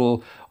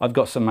model, I've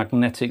got some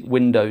magnetic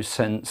window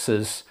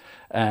sensors,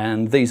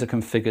 and these are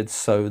configured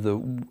so that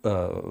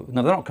no,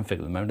 they're not configured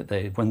at the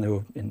moment. When they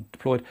were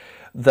deployed,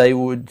 they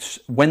would,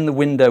 when the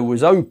window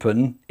was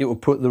open, it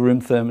would put the room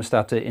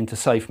thermostat into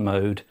safe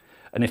mode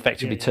and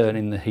effectively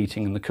turning the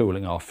heating and the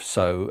cooling off.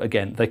 So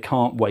again, they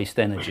can't waste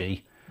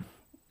energy.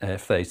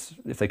 If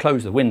they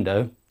close the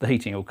window, the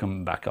heating will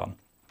come back on.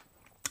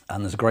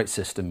 And there's a great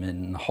system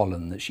in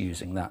Holland that's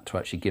using that to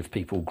actually give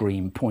people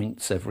green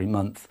points every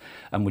month,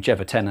 and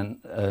whichever tenant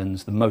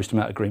earns the most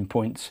amount of green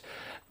points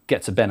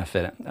gets a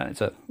benefit. And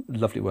it's a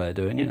lovely way of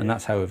doing it, and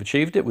that's how we've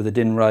achieved it with a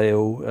DIN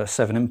rail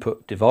 7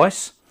 input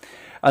device.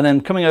 And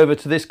then coming over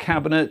to this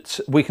cabinet,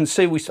 we can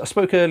see, I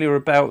spoke earlier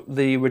about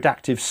the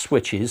redactive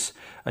switches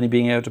and you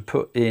being able to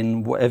put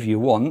in whatever you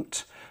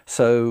want.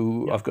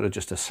 So I've got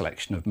just a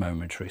selection of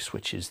momentary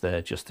switches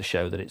there just to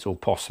show that it's all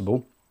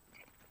possible.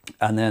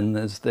 And then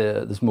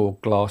there's more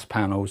glass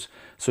panels.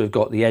 So we've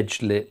got the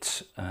edge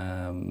lit,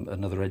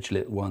 another edge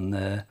lit one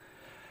there.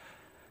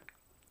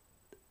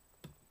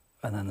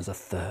 And then there's a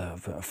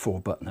third, a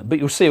 4 button. But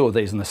you'll see all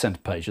these on the centre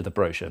page of the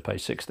brochure,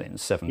 page 16 and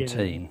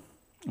 17.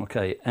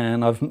 Okay,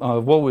 and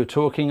while we were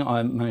talking,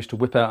 I managed to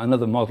whip out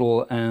another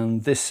model,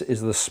 and this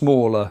is the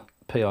smaller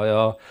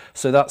PIR.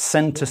 So that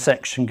centre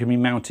section can be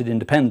mounted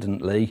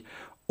independently,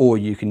 or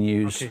you can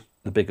use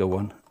the bigger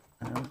one.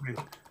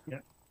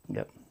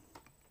 Yep.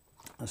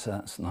 So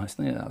that's nice.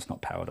 Yeah, that's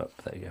not powered up.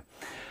 There you go.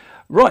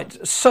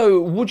 Right, so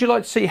would you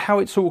like to see how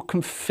it's all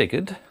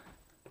configured?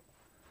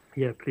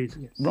 Yeah, please.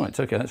 Yes. Right,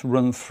 okay, let's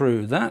run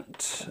through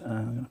that.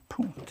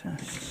 Pull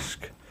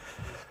task.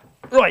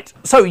 Right,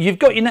 so you've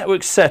got your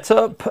network set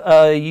up,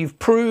 you've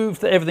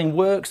proved that everything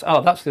works.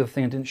 Oh, that's the other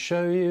thing I didn't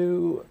show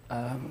you.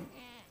 Let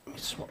me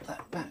swap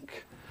that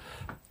back.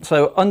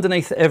 So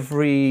underneath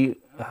every,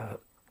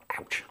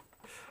 ouch.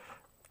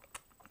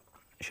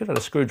 I should have had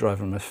a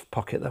screwdriver in my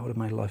pocket, that would have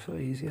made life a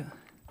lot easier.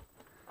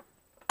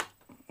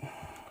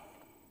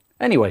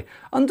 Anyway,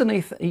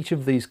 underneath each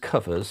of these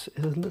covers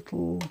is a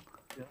little,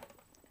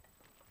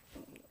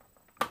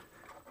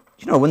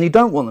 you know, when you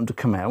don't want them to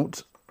come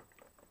out.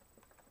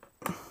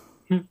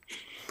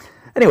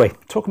 Anyway,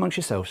 talk amongst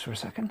yourselves for a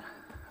second.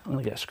 I'm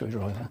going to get a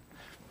screwdriver.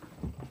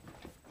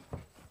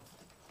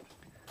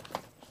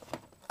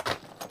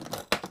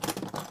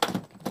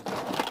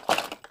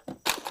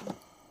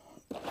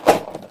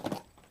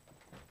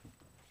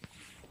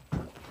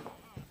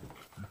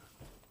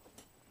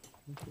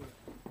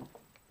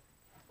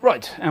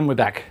 Right, and we're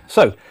back.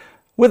 So,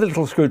 with a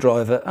little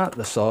screwdriver at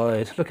the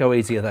side, look how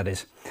easy that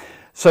is.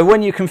 So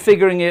when you're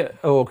configuring it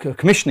or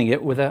commissioning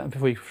it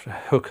before you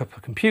hook up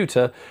a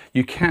computer,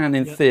 you can,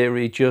 in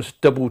theory,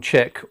 just double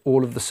check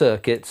all of the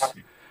circuits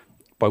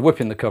by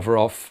whipping the cover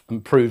off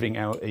and proving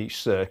out each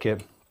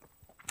circuit.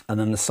 And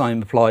then the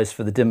same applies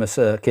for the dimmer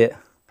circuit.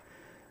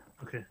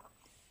 Okay.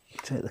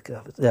 Take the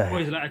cover. Yeah.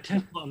 What is it, like a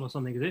test button or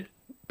something, is it?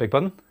 Big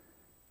button?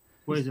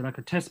 What is it, like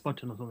a test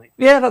button or something?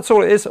 Yeah, that's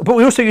all it is. But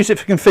we also use it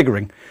for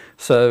configuring.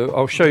 So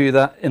I'll show you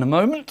that in a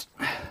moment.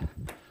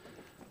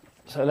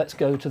 So let's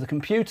go to the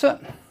computer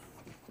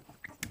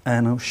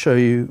and I'll show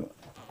you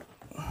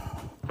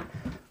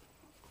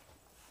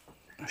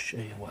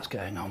what's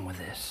going on with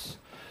this.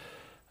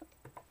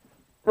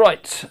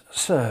 Right,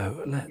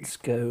 so let's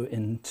go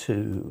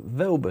into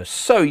Velbus.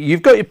 So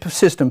you've got your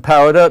system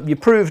powered up, you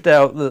proved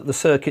out that the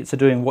circuits are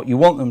doing what you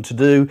want them to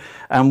do,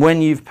 and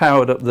when you've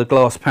powered up the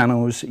glass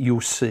panels,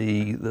 you'll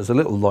see there's a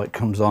little light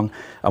comes on,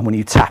 and when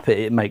you tap it,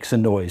 it makes a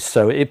noise.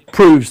 So it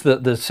proves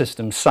that the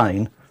system's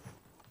sane.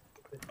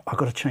 I've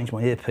got to change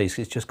my earpiece,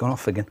 it's just gone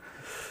off again.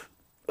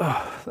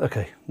 Oh,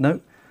 okay, no.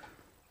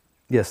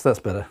 Yes, that's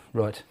better,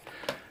 right.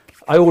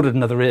 I ordered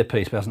another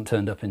earpiece, but it hasn't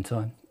turned up in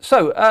time.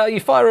 So you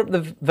fire up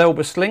the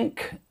Velbus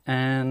link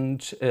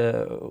and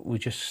we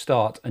just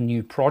start a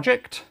new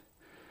project.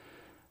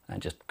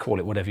 And just call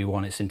it whatever you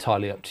want, it's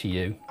entirely up to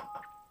you.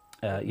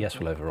 Yes,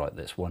 we'll overwrite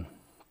this one.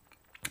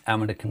 I'm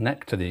going to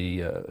connect to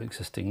the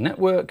existing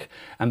network,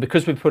 and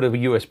because we put a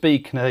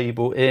USB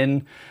cable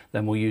in,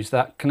 then we'll use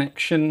that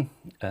connection.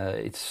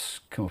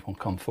 It's come up on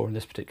COM4 in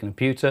this particular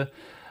computer,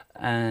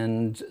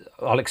 and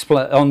I'll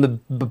explain on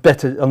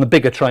the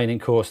bigger training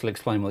course. I'll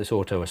explain what this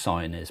auto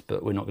assign is,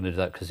 but we're not going to do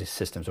that because this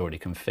system's already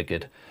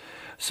configured.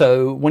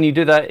 So when you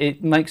do that,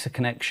 it makes a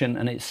connection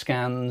and it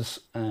scans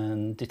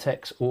and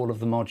detects all of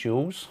the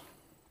modules,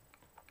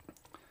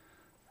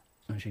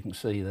 as you can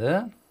see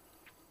there.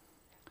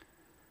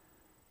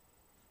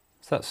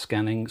 So that's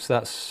scanning, so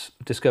that's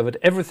discovered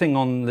everything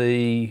on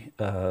the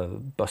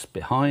bus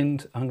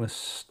behind. I'm going to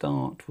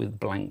start with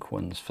blank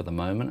ones for the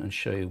moment and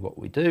show you what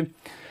we do.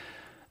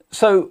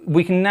 So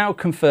we can now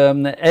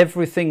confirm that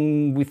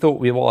everything we thought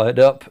we wired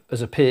up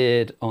has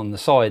appeared on the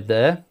side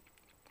there,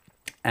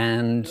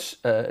 and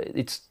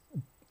there's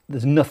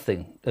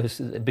nothing,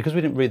 because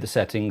we didn't read the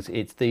settings,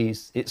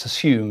 it's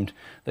assumed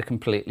they're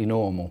completely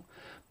normal.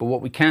 But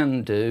what we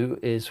can do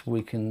is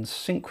we can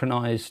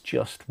synchronize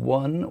just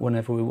one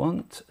whenever we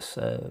want.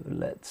 So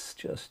let's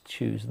just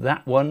choose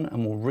that one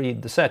and we'll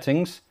read the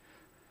settings.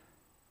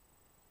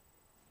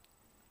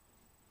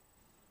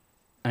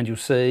 And you'll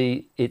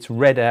see it's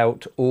read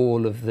out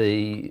all of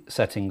the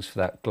settings for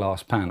that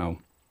glass panel.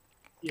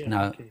 Yeah,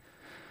 now, okay.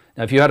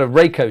 now, if you had a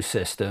Rayco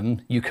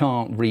system, you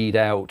can't read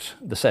out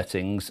the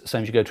settings.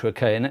 Same as you go to a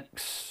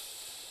KNX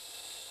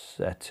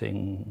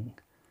setting.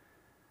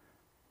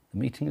 The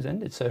meeting has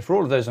ended. So for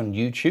all of those on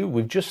YouTube,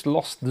 we've just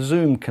lost the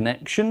Zoom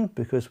connection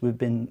because we've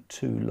been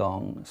too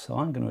long. So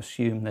I'm going to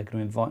assume they're going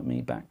to invite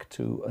me back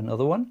to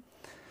another one.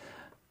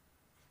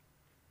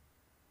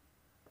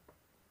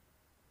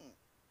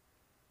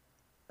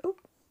 Oh.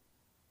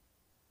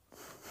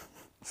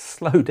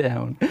 Slow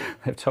down.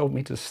 They've told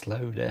me to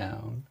slow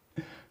down.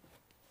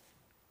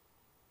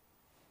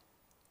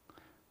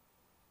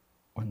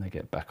 When they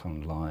get back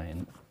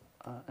online,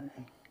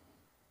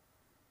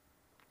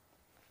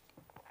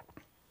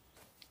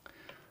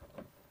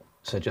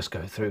 so just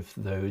go through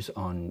those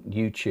on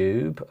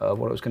YouTube.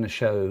 What I was going to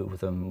show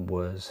them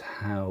was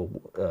how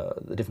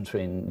the difference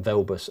between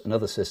Velbus and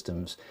other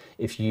systems.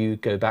 If you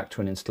go back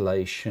to an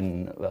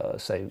installation,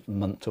 say a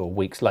month or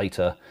weeks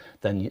later,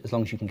 then as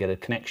long as you can get a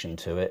connection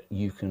to it,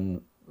 you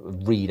can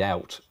read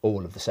out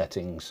all of the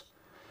settings.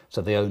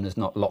 So the owner's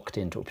not locked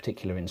into a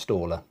particular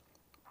installer.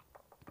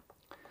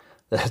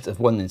 There's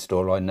one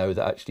installer I know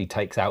that actually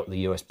takes out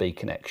the USB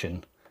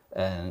connection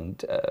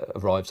and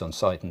arrives on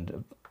site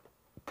and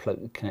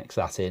connects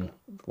that in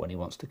when he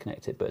wants to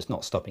connect it, but it's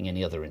not stopping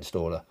any other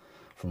installer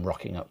from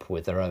rocking up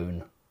with their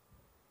own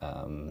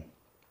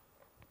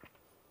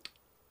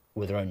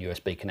with their own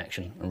USB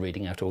connection and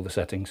reading out all the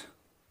settings.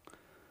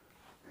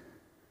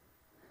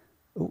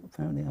 Oh,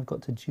 apparently I've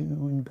got to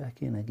join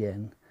back in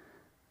again.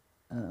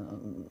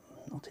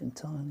 Not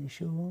entirely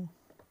sure.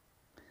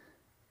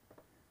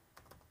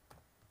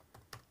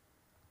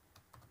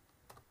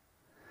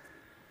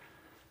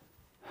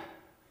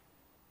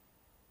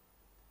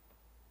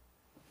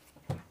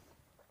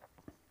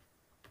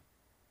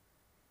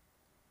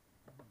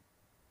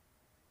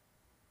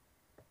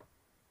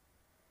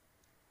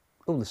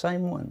 Oh, the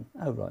same one.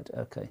 Oh, right,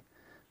 okay.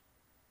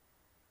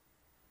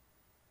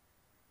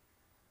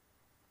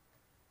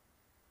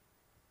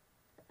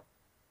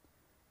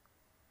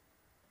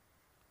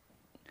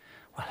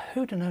 Well,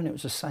 who'd have known it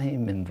was the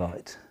same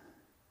invite?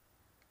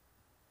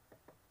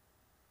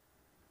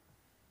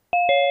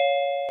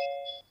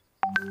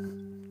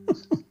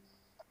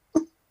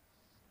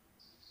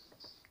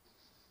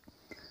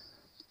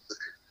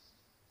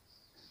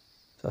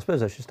 So I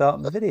suppose I should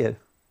start the video.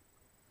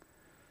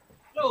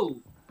 Hello.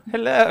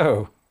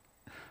 Hello.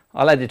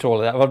 I'll edit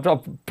all of that.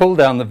 I'll pull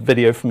down the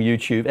video from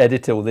YouTube,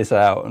 edit all this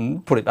out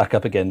and put it back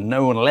up again.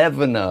 No one will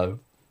ever know.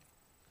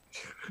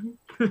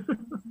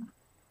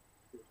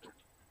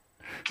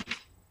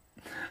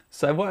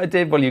 So what I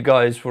did while you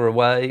guys were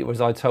away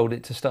was I told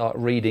it to start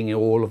reading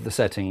all of the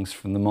settings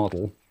from the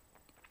model.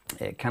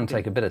 It can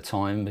take a bit of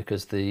time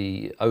because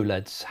the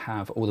OLEDs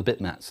have all the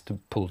bitmaps to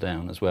pull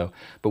down as well.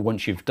 But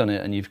once you've done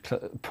it and you've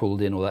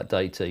pulled in all that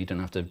data, you don't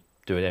have to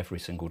do it every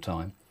single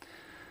time.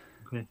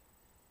 Okay.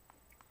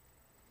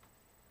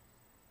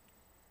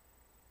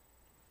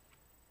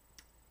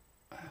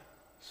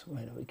 So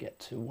where do we get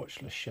to? What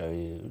shall I show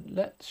you?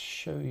 Let's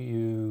show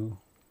you...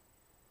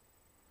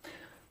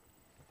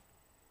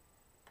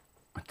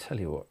 I tell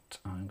you what,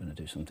 I'm going to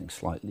do something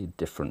slightly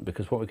different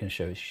because what we're going to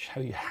show is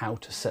show you how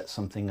to set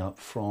something up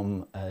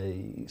from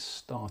a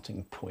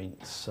starting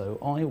point. So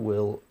I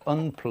will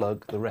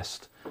unplug the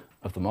rest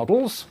of the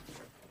models.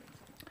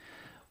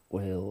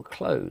 We'll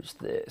close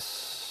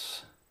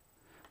this.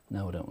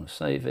 No, I don't want to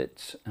save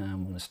it.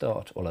 I'm going to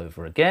start all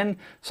over again.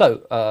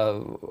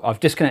 So I've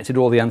disconnected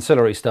all the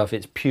ancillary stuff.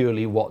 It's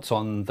purely what's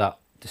on that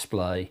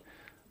display.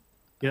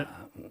 Yeah.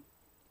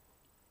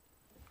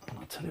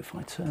 I'll tell you, if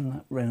I turn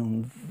that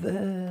round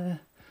there,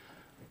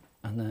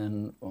 and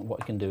then what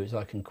I can do is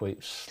I can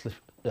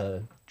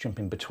jump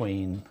in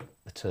between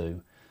the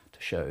two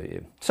to show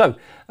you. So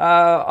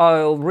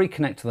I'll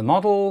reconnect to the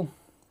model.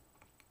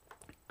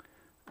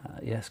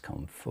 Yes,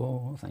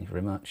 COM4, thank you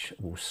very much.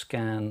 We'll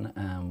scan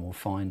and we'll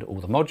find all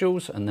the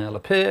modules and they'll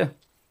appear.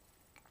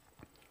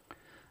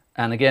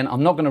 And again,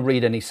 I'm not going to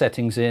read any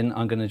settings in.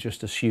 I'm going to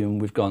just assume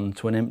we've gone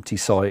to an empty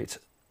site,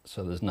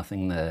 so there's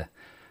nothing there.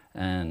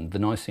 And the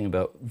nice thing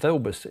about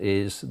Velbus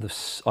is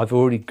I've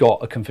already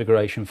got a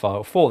configuration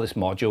file for this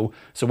module.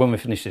 So when we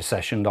finish this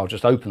session, I'll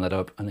just open that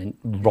up and then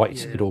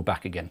write it all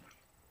back again.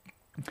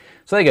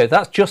 So there you go.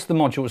 That's just the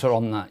modules that are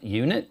on that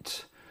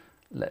unit.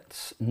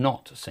 Let's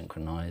not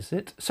synchronize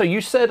it. So you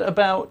said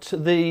about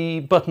the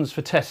buttons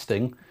for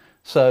testing.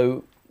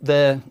 So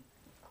there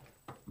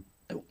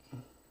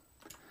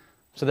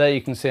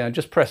you can see I'm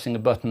just pressing a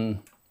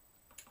button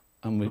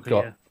and we've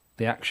got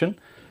the action.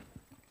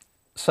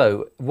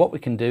 So what we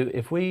can do,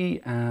 if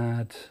we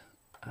add,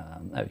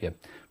 there we go,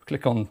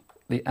 click on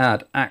the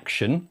add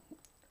action.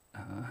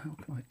 How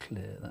can I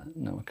clear that?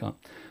 No, I can't.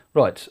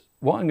 Right,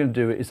 what I'm going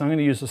to do is I'm going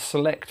to use a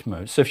select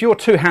mode. So if you're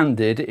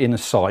two-handed in a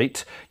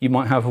site, you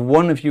might have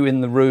one of you in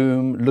the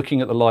room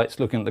looking at the lights,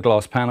 looking at the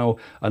glass panel,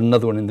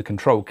 another one in the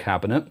control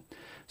cabinet.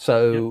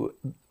 So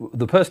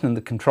the person in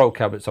the control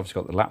cabinet's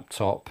obviously got the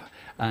laptop,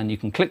 and you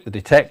can click the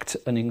detect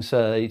and you can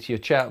say to your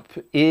chap,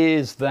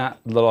 is that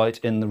the light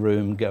in the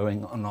room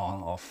going on or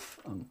off?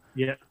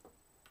 Yeah.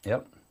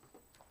 Yep.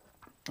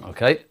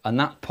 Okay, and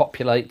that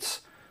populates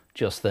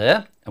just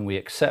there and we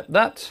accept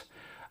that.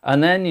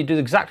 And then you do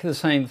exactly the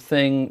same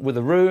thing with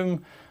a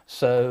room.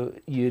 So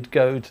you'd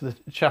go to the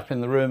chap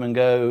in the room and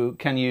go,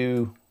 can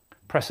you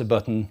press a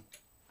button?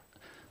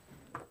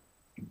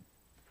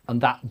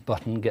 And that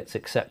button gets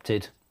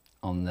accepted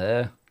on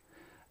there.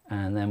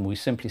 And then we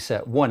simply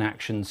set one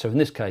action. So in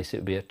this case, it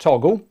would be a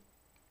toggle.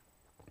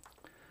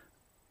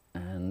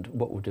 And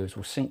what we'll do is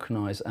we'll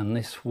synchronize, and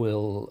this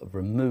will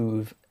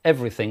remove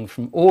everything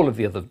from all of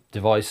the other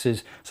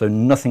devices. So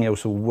nothing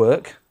else will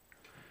work.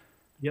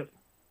 Yep.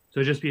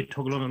 So just be a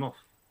toggle on and off.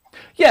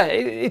 Yeah,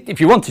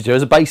 if you wanted to,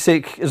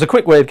 as a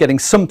quick way of getting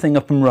something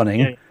up and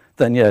running,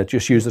 then yeah,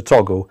 just use a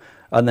toggle.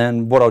 And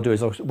then what I'll do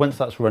is once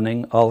that's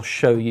running, I'll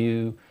show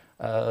you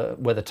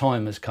where the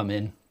timers come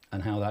in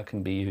and how that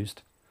can be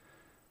used.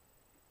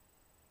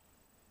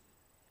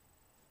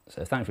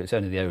 So thankfully it's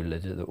only the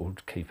OLED that will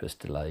keep us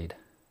delayed.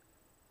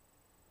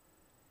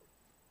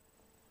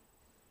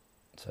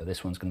 So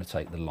this one's going to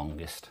take the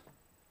longest.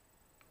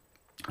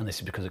 And this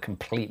is because of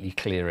completely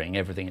clearing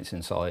everything that's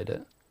inside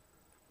it.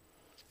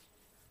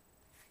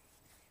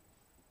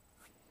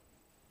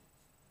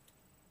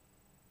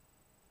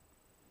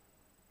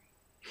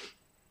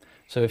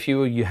 So if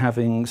you're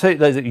having, say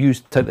those that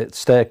use, take that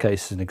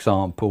staircase as an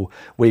example,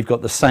 we've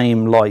got the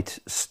same light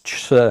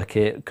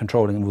circuit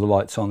controlling all the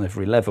lights on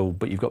every level,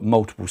 but you've got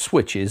multiple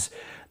switches,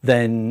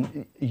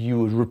 then you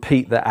would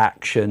repeat that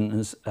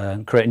action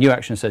and create a new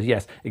action that says,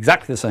 yes,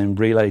 exactly the same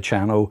relay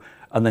channel,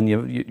 and then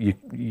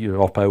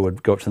your oppo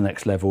would go up to the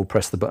next level,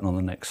 press the button on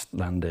the next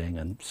landing,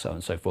 and so on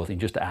and so forth.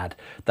 And just add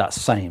that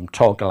same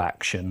toggle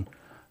action.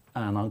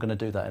 And I'm going to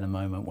do that in a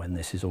moment when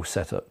this is all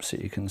set up so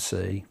you can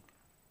see.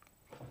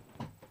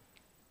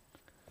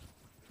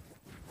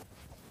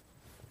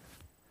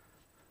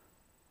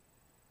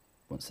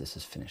 Once this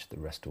is finished, the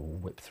rest will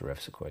whip through ever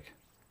so quick.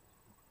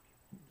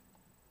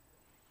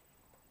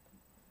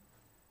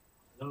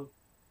 Hello?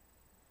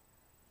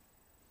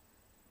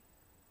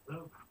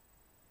 Hello?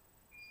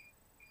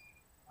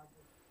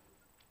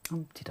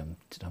 So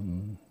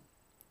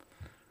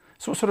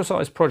what sort of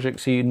size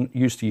projects are you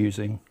used to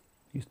being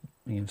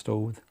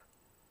installed with?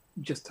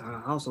 Just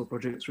household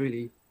projects,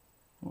 really.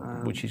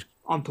 Which is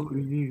I'm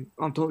totally new.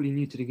 I'm totally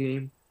new to the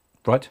game.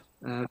 right.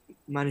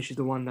 Manish is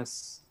the one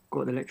that's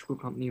got the electrical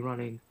company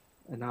running,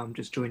 and now I'm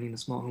just joining the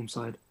smart home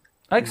side.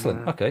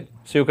 Excellent. Okay,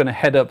 so you're going to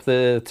head up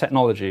the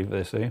technology of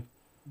this, are you?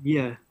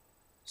 Yeah.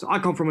 So I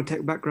come from a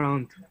tech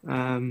background.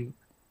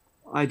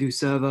 I do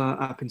server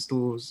app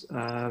installs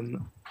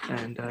and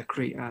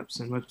create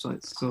apps and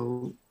websites.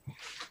 So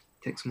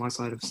takes my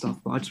side of stuff,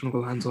 but I just want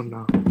to go hands-on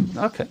now.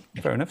 Okay,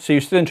 fair enough. So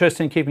you're still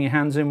interested in keeping your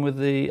hands in with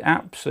the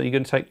apps? Are you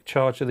going to take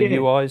charge of the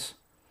UIs?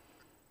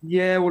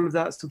 Yeah, all of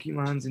that. Still keep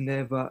my hands in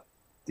there, but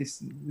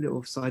this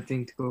little side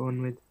thing to go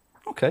on with.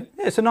 Okay,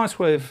 yeah, it's a nice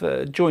way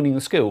of joining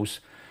the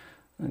skills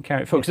and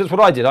carry it forward. 'Cause that's what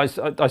I did.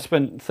 I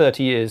spent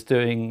 30 years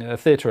doing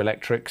theatre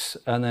electrics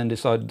and then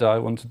decided I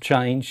wanted to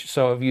change.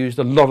 So I've used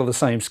a lot of the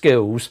same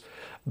skills,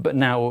 but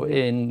now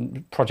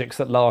in projects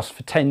that last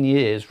for 10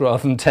 years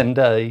rather than 10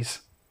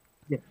 days.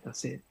 Yeah,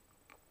 that's it.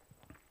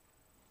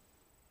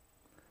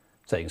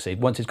 So you can see,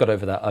 once it's got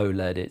over that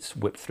OLED, it's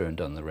whipped through and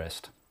done the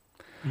rest.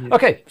 Yeah.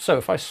 Okay, so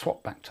if I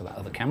swap back to that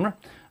other camera,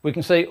 we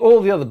can see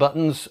all the other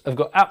buttons have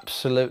got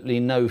absolutely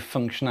no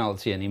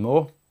functionality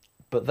anymore,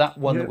 but that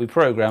one that we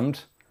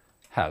programmed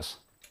has.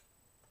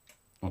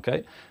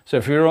 Okay, so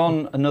if you're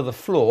on another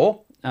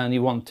floor and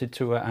you wanted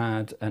to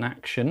add an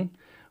action,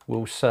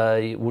 we'll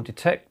say, we'll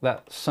detect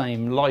that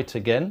same light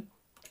again,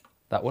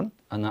 that one,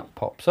 and that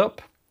pops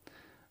up.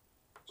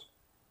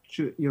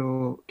 Shoot,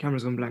 your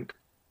camera's gone blank.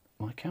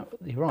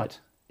 You're right.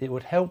 It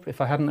would help if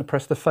I hadn't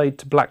pressed the fade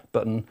to black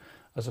button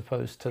as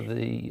opposed to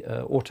the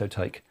auto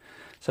take.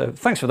 So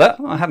thanks for that.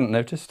 I hadn't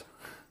noticed.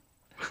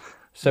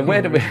 So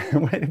where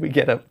did we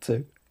get up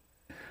to?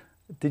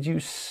 Did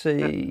you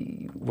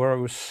see where I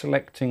was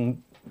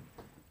selecting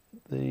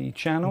the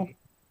channel?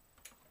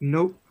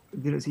 Nope,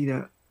 didn't see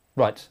that.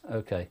 Right.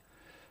 Okay.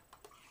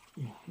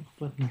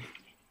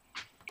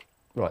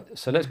 Right,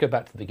 so let's go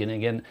back to the beginning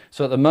again.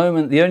 So at the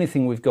moment, the only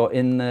thing we've got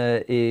in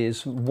there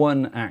is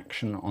one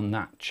action on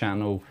that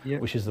channel,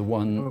 which is the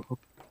one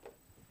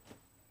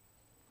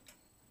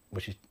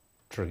which is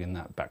triggering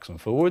that backs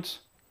and forwards.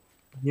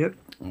 Yep.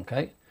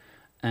 Okay,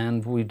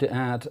 and we'd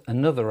add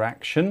another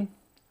action,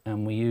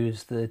 and we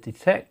use the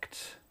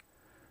detect.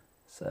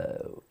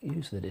 So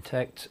use the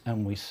detect,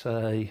 and we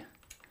say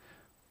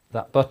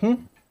that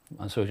button,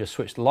 and so we just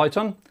switch the light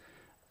on,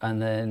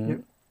 and then.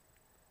 Yep.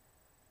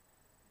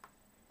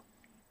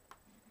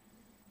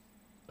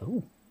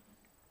 Oh,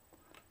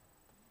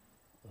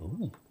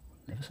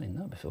 never seen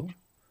that before.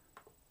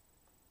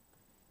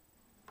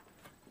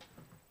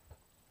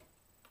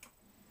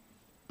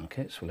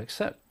 Okay, so we'll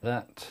accept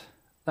that.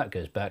 That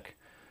goes back.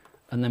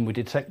 And then we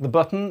detect the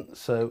button.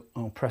 So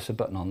I'll press a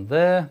button on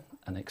there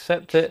and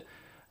accept it.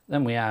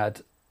 Then we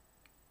add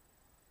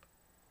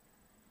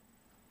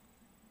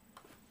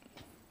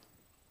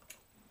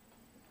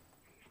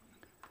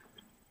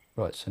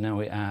right, so now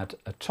we add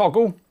a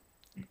toggle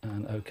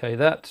and okay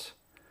that.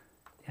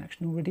 The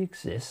action already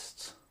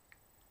exists.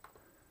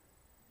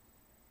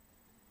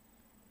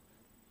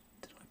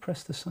 Did I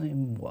press the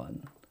same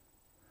one?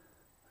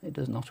 It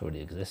does not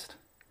already exist.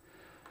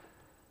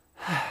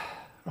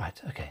 Right,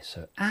 okay,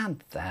 so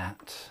add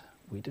that.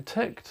 We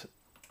detect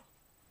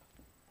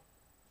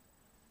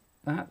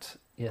that.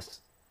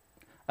 Yes.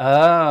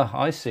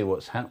 I see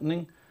what's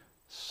happening.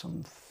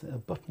 A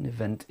button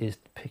event is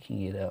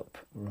picking it up.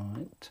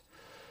 Right.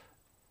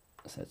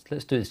 So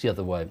let's do this the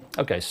other way.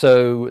 Okay,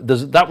 so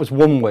that was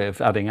one way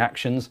of adding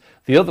actions.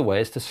 The other way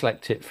is to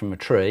select it from a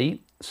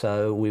tree.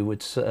 So we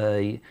would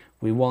say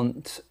we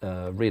want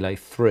relay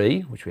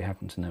 3, which we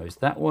happen to know is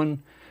that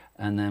one.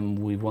 And then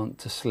we want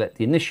to select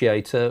the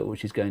initiator,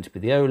 which is going to be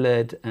the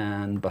OLED,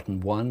 and button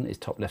 1 is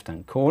top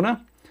left-hand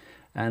corner.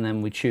 And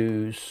then we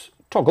choose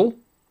toggle,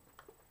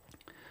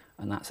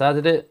 and that's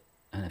added it.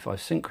 And if I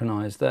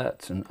synchronize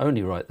that and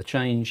only write the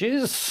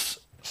changes,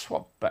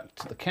 swap back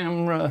to the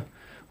camera,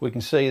 we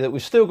can see that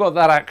we've still got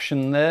that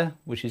action there,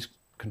 which is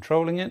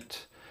controlling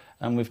it.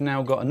 And we've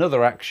now got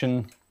another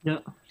action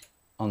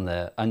on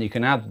there. And you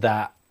can add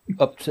that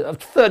up to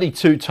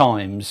 32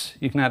 times.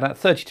 You can add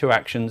 32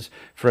 actions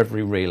for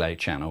every relay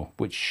channel,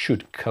 which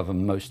should cover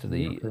most of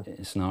the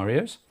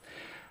scenarios.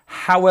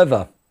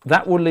 However,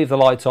 that will leave the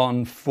light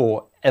on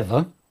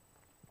forever.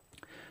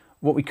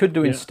 What we could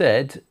do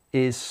instead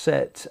is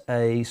set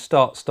a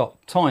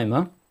start-stop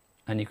timer,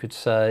 and you could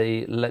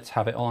say, let's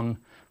have it on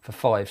for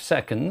 5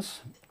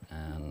 seconds,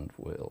 and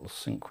we'll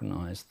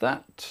synchronize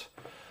that.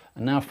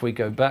 And now if we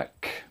go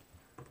back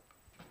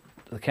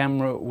to the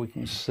camera, we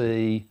can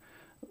see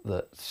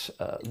that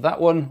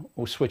that one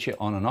will switch it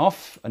on and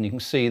off, and you can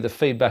see the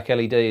feedback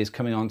LED is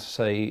coming on to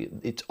say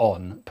it's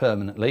on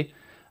permanently,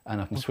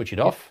 and I can switch it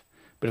off.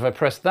 But if I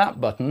press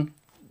that button,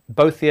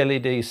 both the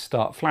LEDs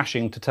start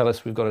flashing to tell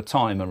us we've got a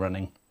timer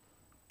running,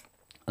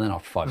 and then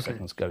after 5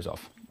 seconds goes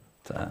off.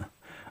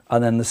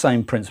 And then the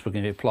same principle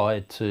can be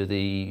applied to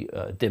the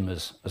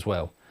dimmers as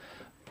well.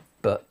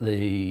 But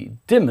the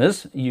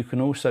dimmers, you can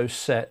also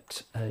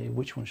set a,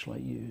 which one shall I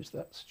use?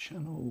 That's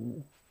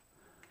channel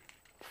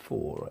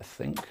 4, I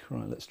think.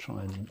 Right, let's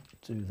try and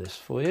do this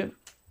for you.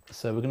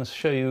 So we're going to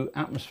show you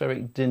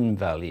atmospheric dim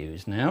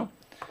values now.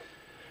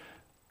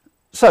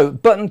 So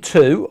button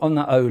 2 on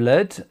the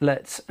OLED,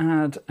 let's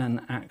add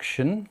an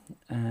action,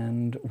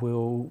 and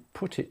we'll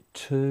put it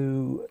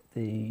to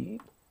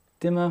the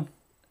dimmer,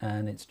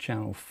 and it's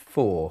channel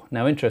 4.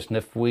 Now interesting,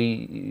 if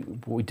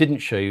what we didn't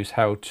show you is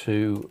how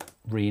to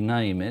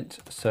rename it,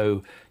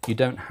 so you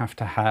don't have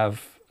to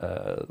have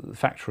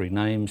factory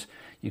names,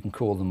 you can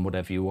call them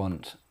whatever you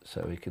want.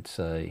 So we could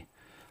say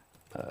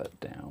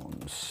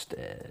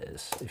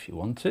downstairs if you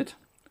wanted,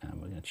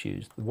 and we're going to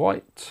choose the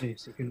white.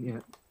 Yes, you can, yeah.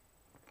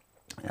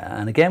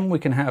 And again, we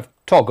can have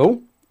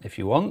toggle if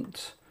you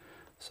want.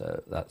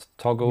 So that's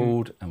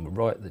toggled, and we'll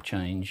write the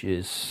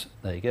changes.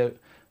 There you go.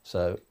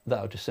 So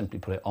that'll just simply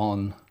put it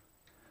on.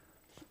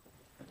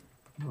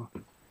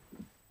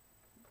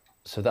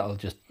 So that'll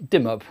just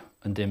dim up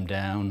and dim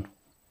down.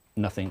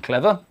 Nothing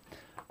clever.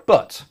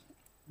 But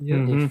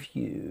if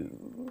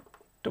you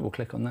double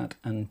click on that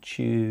and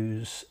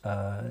choose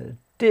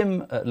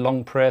dim at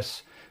long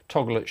press,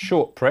 toggle at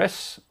short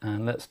press,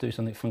 and let's do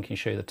something funky and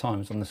show you the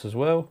times on this as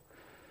well.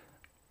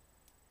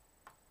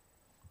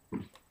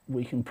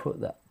 We can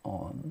put that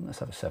on. Let's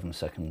have a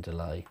 7-second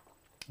delay.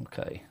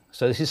 Okay,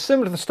 so this is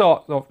similar to the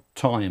start of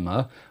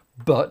timer,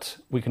 but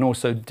we can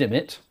also dim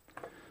it.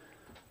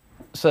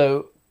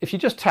 So if you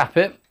just tap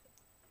it,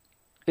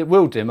 it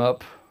will dim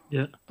up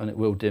and it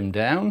will dim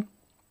down.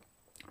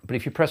 But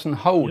if you press and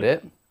hold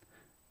it,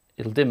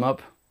 it'll dim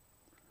up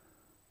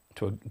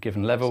to a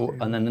given level,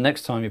 and then the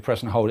next time you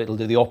press and hold it, it'll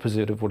do the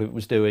opposite of what it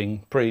was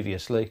doing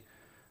previously.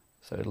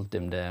 So it'll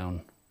dim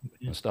down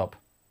and stop,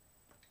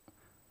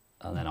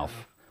 and then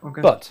off.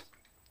 Okay. But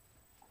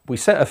we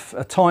set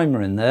a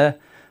timer in there,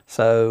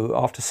 so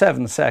after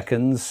 7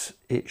 seconds,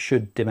 it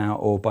should dim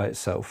out all by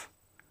itself.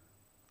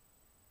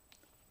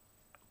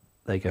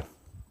 There you go.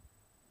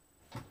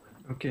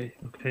 Okay.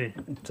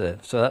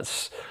 So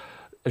that's,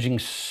 as you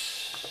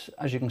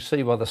can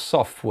see by the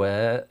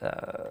software,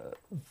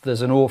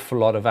 there's an awful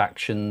lot of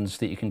actions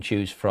that you can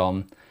choose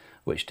from,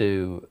 which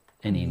do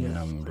any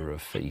number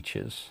of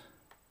features.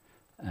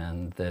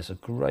 And there's a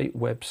great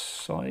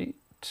website.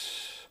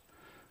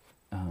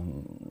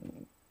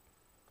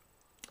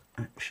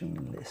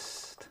 Action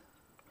list.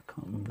 I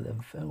can't remember the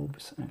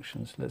Velbus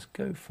actions. Let's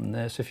go from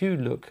there. So if you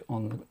look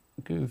on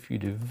Google, if you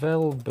do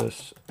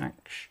Velbus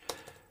actions,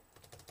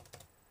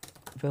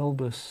 if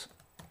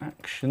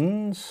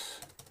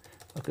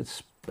I could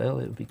spell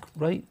it would be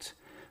great.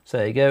 So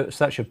there you go.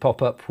 So that should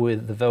pop up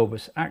with the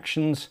Velbus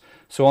actions.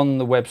 So on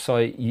the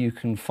website you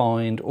can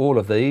find all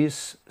of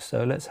these.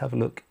 So let's have a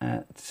look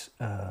at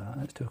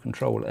let's do a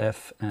Control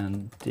F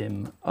and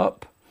dim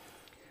up.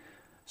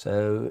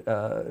 So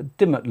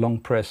dim at long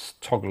press,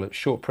 toggle at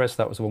short press,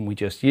 that was the one we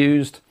just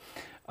used.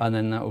 And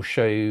then that will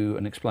show you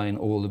and explain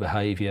all the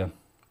behavior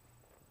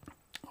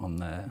on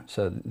there.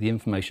 So the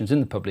information's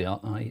in the public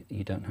eye,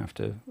 you don't have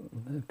to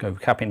go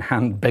cap in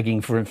hand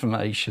begging for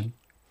information.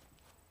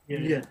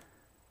 Yeah.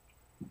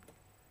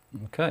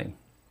 Okay.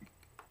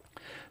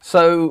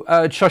 So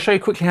shall I show you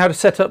quickly how to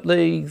set up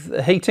the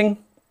heating?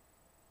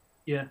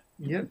 Yeah.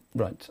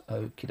 Right,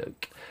 okie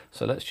doke.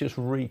 So let's just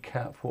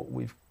recap what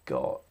we've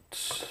got.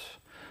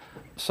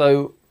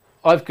 So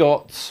I've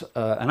got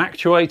an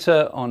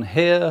actuator on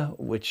here,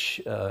 which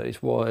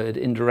is wired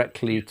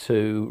indirectly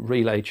to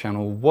relay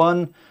channel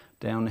 1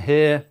 down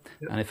here.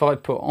 And if I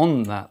put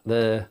on that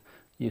there,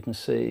 you can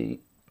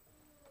see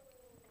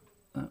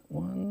that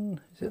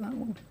one. Is it that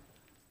one?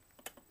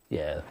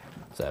 Yeah.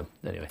 So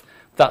anyway,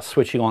 that's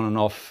switching on and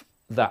off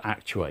that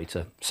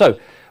actuator. So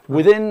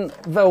within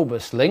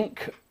Velbus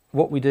Link,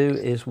 what we do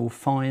is we'll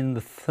find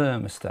the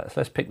thermostat. So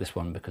let's pick this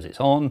one because it's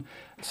on.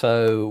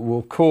 So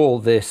we'll call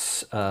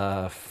this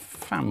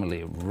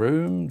family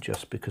room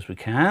just because we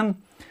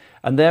can.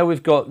 And there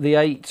we've got the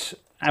 8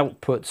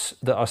 outputs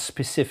that are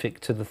specific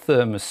to the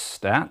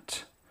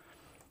thermostat.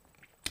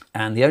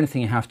 And the only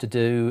thing you have to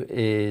do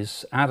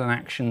is add an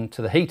action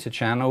to the heater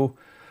channel,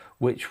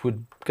 which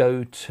would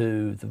go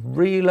to the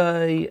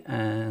relay,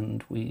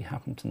 and we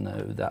happen to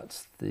know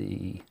that's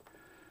the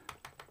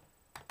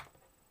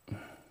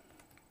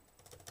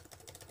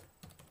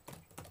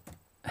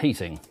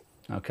heating.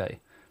 Okay.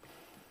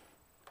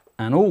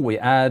 And all we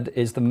add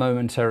is the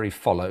momentary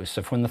follow.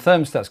 So when the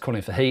thermostat's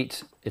calling for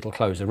heat, it'll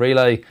close the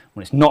relay.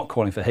 When it's not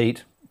calling for heat,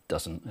 it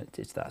doesn't.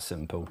 It's that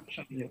simple.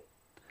 Yeah.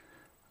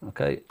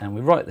 Okay, and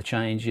we write the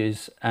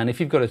changes. And if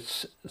you've got a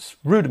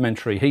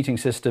rudimentary heating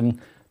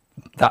system,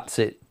 that's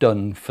it,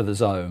 done for the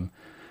zone.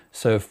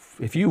 So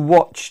if you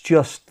watch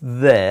just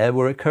there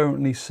where it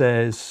currently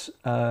says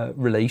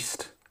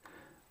released,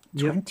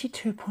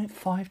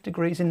 22.5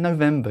 degrees in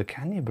November,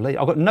 can you believe?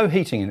 I've got no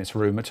heating in this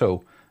room at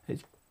all.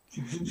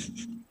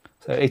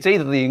 So it's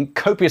either the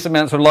copious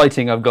amounts of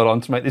lighting I've got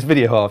on to make this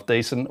video half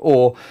decent,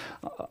 or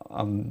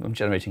I'm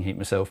generating heat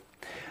myself.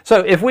 So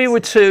if we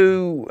were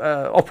to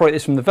operate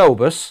this from the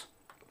Velbus,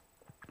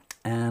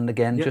 and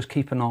again, just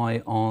keep an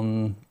eye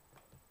on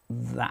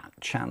that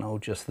channel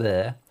just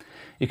there.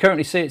 You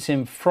currently see it's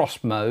in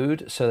frost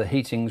mode, so the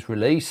heating's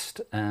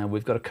released.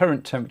 We've got a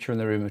current temperature in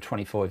the room of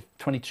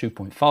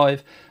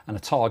 22.5 and a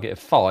target of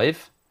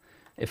 5.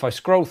 If I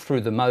scroll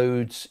through the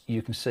modes,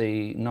 you can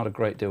see not a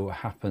great deal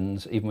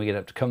happens, even when we get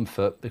up to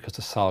comfort, because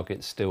the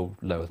target's still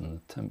lower than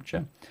the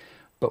temperature.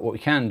 But what we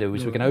can do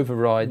is we can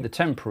override the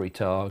temporary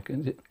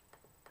target.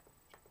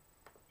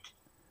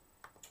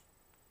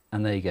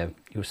 And there you go.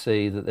 You'll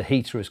see that the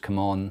heater has come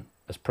on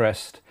as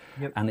pressed,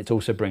 and it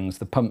also brings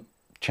the pump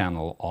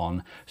channel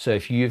on. So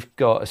if you've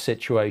got a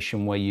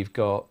situation where you've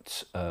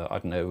got, I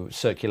don't know,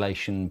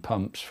 circulation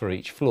pumps for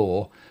each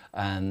floor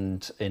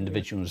and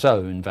individual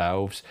zone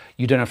valves,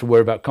 you don't have to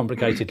worry about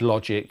complicated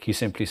logic. You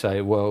simply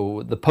say, well,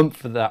 the pump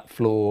for that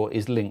floor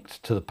is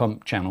linked to the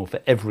pump channel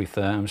for every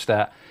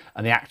thermostat,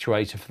 and the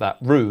actuator for that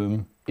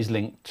room is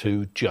linked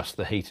to just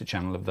the heater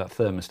channel of that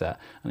thermostat,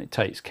 and it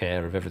takes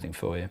care of everything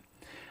for you.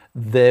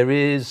 There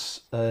is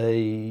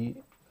a,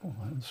 oh,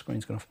 the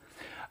screen's gone off.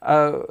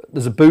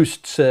 There's a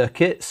boost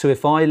circuit, so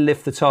if I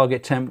lift the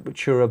target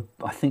temperature,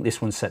 I think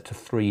this one's set to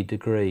 3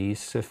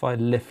 degrees, so if I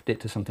lift it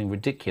to something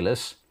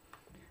ridiculous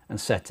and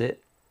set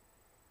it,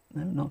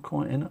 no, not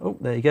quite in, oh,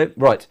 there you go,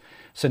 right.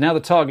 So now the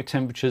target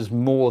temperature is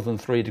more than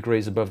 3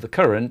 degrees above the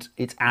current,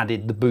 it's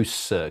added the boost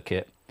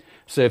circuit.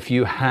 So if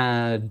you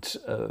had,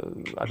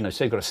 I don't know,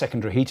 say you've got a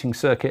secondary heating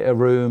circuit in a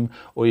room,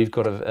 or you've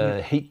got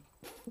a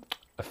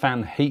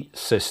fan heat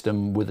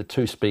system with a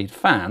 2-speed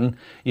fan,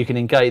 you can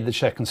engage the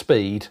second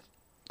speed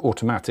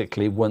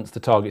automatically once the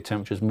target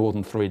temperature is more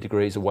than 3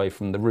 degrees away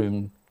from the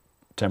room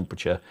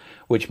temperature,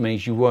 which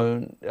means you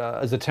won't,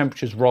 as the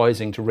temperature is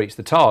rising to reach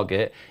the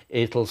target,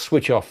 it'll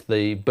switch off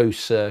the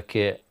boost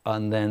circuit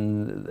and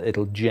then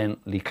it'll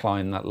gently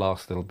climb that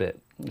last little bit.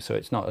 So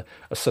it's not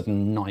a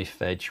sudden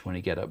knife edge when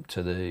you get up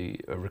to the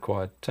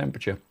required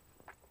temperature.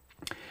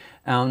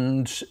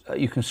 And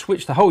you can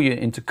switch the whole unit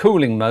into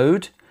cooling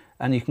mode,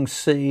 and you can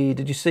see,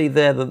 did you see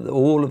there that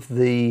all of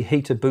the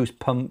heater boost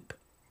pump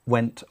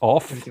went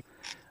off?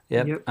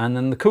 Yep. And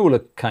then the cooler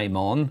came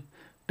on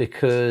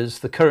because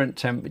the current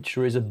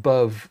temperature is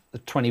above the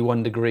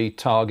 21 degree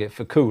target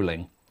for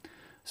cooling.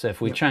 So if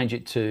we change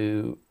it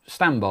to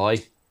standby,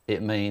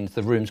 it means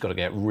the room's got to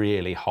get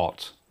really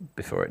hot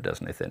before it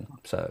does anything.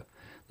 So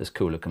there's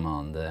cooler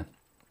command there.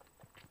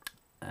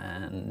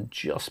 And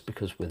just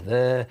because we're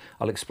there,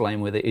 I'll explain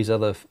where these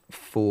other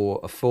 4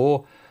 are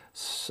for.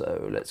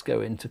 So let's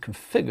go into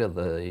configure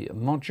the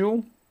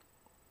module,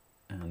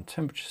 and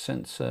temperature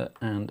sensor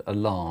and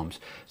alarms.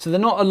 So they're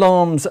not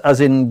alarms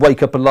as in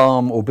wake up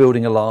alarm or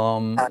building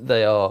alarm.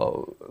 They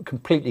are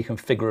completely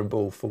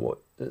configurable for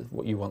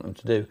what you want them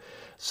to do.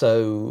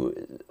 So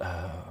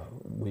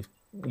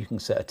you can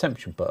set a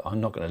temperature, but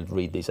I'm not going to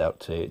read these out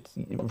to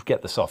you.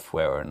 Get the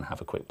software and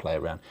have a quick play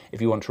around.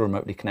 If you want to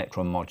remotely connect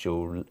to a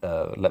module,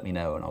 let me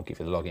know and I'll give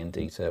you the login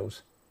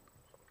details.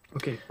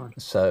 Okay, fine.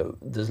 So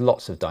there's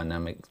lots of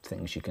dynamic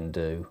things you can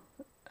do,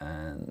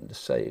 and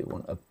say you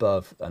want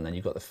above, and then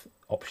you've got the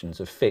options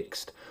of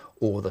fixed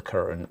or the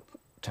current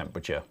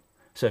temperature.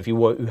 So if you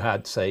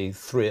had, say,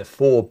 3 or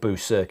 4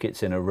 boost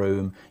circuits in a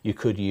room, you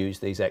could use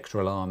these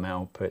extra alarm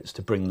outputs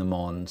to bring them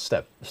on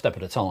step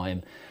at a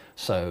time.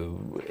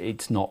 So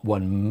it's not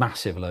one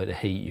massive load of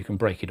heat, you can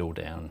break it all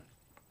down.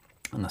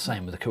 And the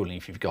same with the cooling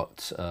if you've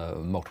got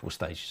multiple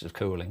stages of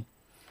cooling.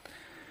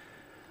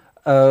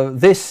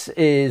 This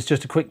is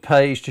just a quick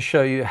page to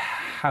show you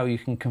how you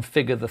can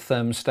configure the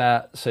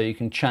thermostat. So you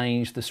can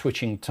change the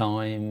switching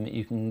time,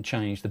 you can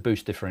change the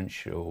boost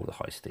differential, the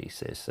high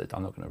stasis.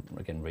 I'm not going to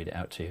again read it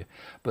out to you,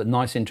 but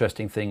nice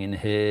interesting thing in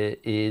here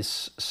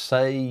is,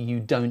 say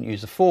you don't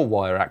use a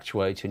 4-wire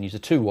actuator and use a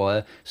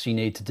 2-wire, so you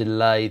need to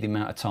delay the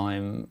amount of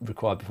time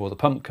required before the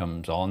pump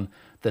comes on,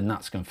 then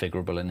that's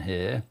configurable in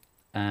here.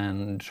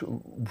 And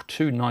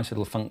 2 nice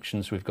little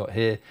functions we've got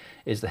here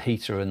is the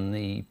heater and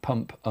the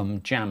pump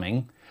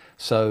jamming.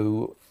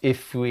 So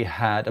if we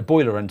had a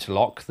boiler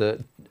interlock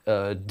that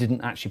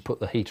didn't actually put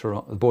the heater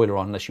on, the boiler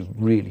on unless you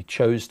really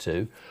chose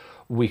to,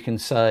 we can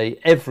say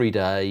every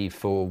day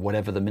for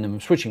whatever the minimum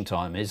switching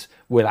time is,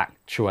 we'll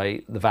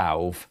actuate the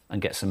valve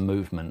and get some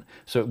movement.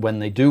 So when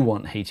they do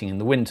want heating in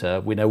the winter,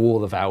 we know all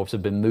the valves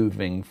have been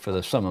moving for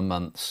the summer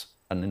months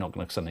and they're not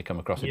going to suddenly come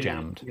across a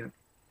jammed.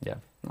 Yeah,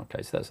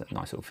 okay, so that's a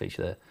nice little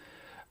feature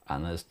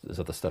and there's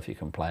other stuff you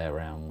can play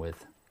around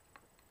with.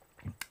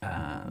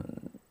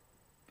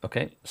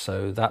 Okay,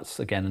 so that's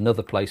again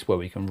another place where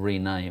we can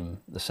rename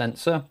the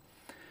sensor.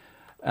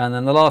 And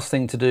then the last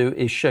thing to do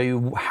is show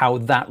you how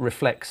that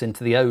reflects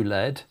into the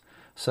OLED.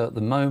 So at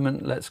the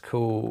moment, let's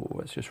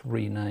just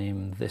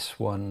rename this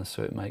one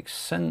so it makes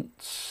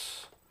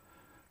sense.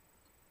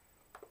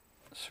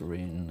 Let's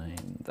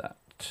rename that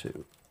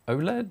to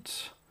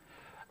OLED.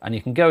 And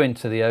you can go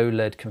into the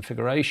OLED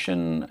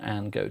configuration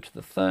and go to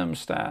the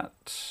thermostat,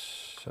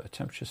 so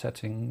temperature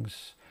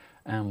settings,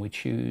 and we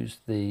choose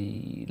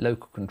the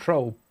local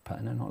control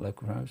pattern, no, not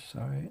local control,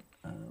 sorry,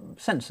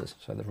 sensors,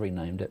 so they've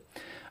renamed it.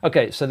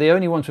 Okay, so the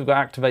only ones we've got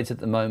activated at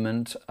the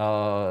moment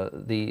are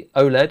the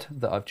OLED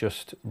that I've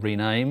just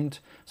renamed,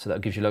 so that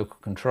gives you local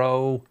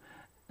control,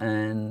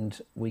 and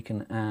we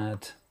can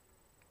add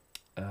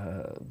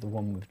the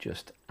one we've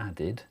just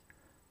added.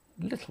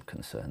 Little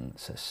concern that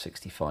says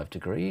 65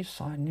 degrees.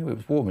 I knew it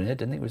was warm in here,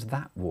 didn't think it was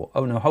that warm.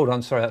 Oh no, hold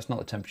on, sorry, that's not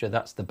the temperature,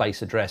 that's the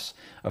base address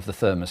of the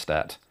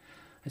thermostat.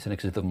 It's only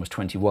because the other one was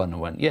 21. I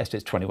went, yes,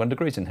 it's 21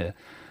 degrees in here.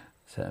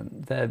 So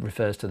that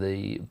refers to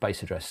the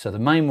base address. So the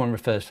main one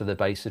refers to the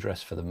base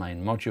address for the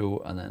main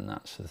module, and then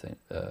that's the thing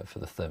for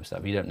the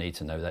thermostat. But you don't need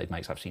to know that, it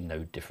makes absolutely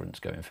no difference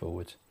going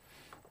forward.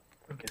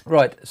 Okay.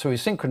 Right, so we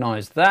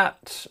synchronize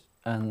that,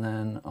 and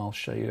then I'll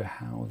show you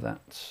how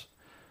that's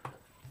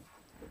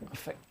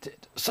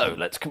affected. So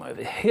let's come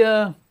over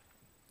here.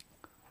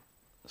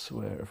 So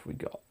where have we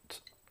got?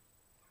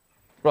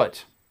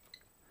 Right.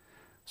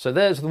 So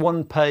there's the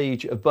one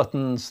page of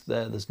buttons.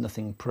 There's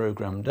nothing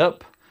programmed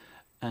up.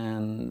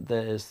 And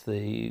there's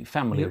the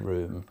family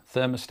room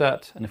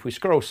thermostat. And if we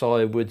scroll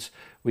sideways,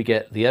 we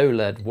get the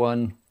OLED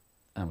one,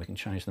 and we can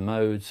change the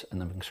modes,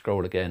 and then we can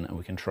scroll again and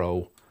we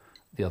control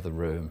the other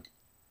room.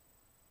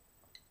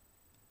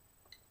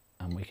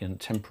 And we can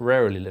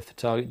temporarily lift the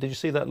target. Did you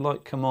see that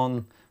light come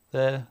on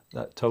there?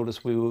 That told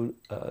us we were,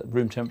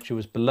 room temperature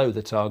was below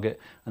the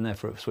target, and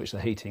therefore it switched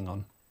the heating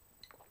on.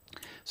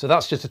 So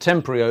that's just a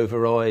temporary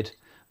override,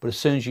 but as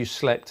soon as you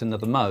select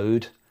another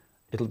mode,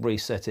 it'll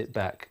reset it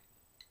back.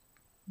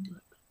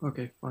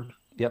 Okay, fine.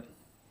 Yep.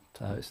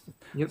 So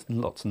it's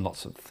lots and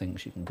lots of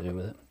things you can do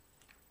with it.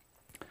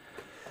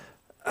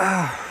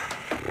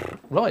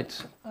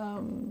 Right.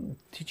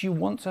 Did you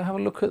want to have a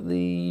look at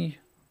the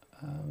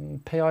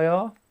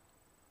PIR?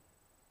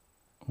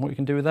 What you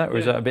can do with that, or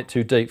is that a bit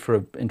too deep for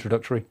an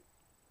introductory?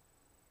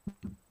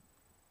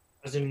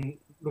 As in,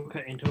 look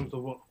at it in terms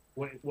of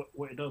what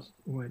it does.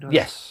 What it does.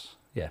 Yes.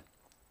 Yeah.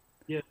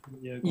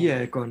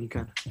 Yeah. Go on, you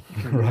can.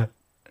 Right.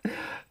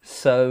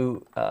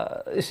 So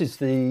this is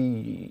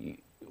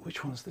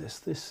which one's this?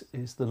 This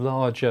is the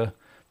larger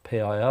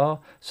PIR.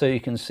 So you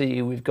can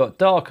see we've got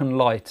dark and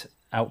light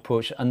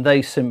outputs, and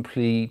they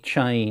simply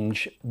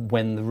change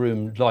when the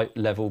room light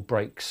level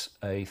breaks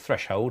a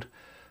threshold.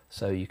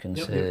 So you can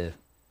see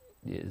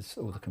it's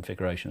all the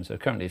configurations. So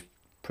currently it's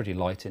pretty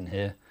light in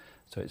here.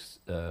 So it's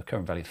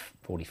current value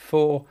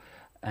 44.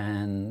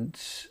 And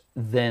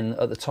then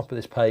at the top of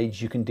this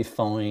page, you can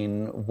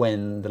define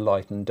when the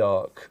light and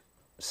dark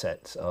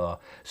sets are.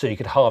 So you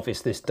could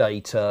harvest this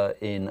data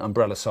in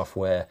Umbrella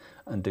software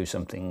and do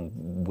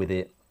something with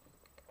it.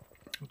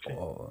 Okay.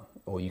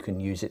 Or you can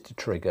use it to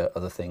trigger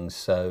other things.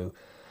 So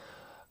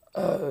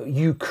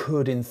you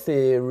could, in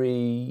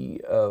theory,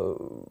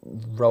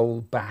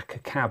 roll back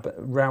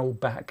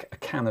a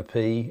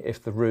canopy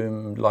if the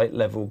room light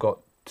level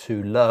got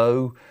too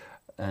low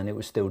and it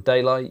was still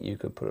daylight. You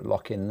could put a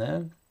lock in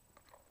there.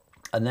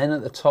 And then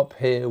at the top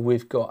here,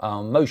 we've got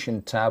our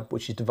motion tab,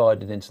 which is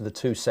divided into the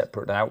two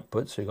separate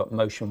outputs. So you've got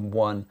motion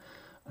 1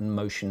 and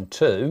motion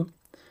 2.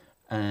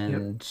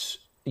 And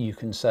you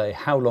can say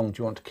how long do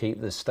you want to keep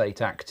the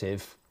state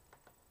active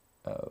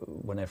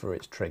whenever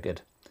it's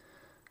triggered.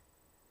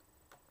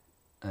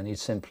 And you'd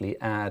simply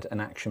add an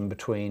action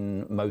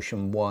between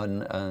motion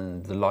 1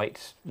 and the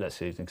light, let's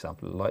say an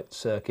example, the light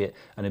circuit,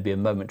 and it'd be a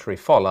momentary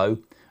follow,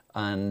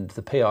 and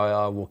the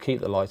PIR will keep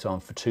the light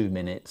on for 2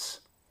 minutes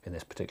in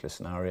this particular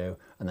scenario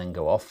and then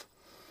go off.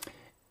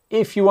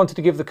 If you wanted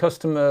to give the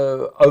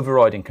customer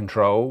overriding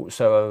control,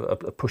 so a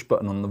push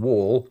button on the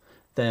wall,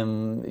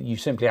 then you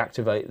simply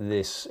activate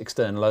this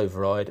external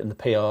override, and the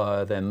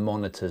PIR then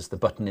monitors the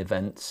button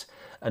events,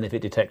 and if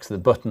it detects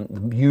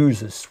the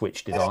user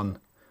switched it on,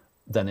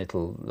 then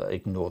it'll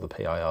ignore the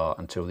PIR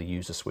until the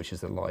user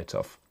switches the light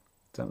off.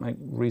 Does that make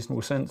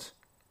reasonable sense?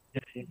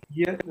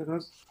 Yeah, it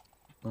does.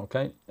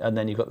 Okay, and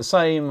then you've got the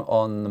same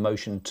on the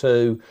motion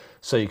 2,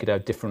 so you could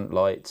have different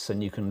lights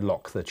and you can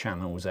lock the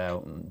channels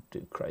out and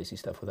do crazy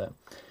stuff with that.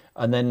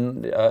 And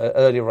then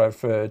earlier I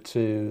referred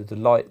to the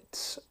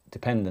light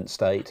dependent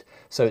state,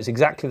 so it's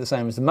exactly the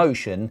same as the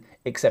motion,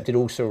 except it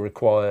also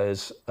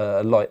requires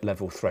a light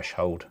level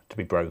threshold to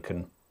be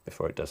broken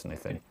before it does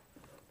anything.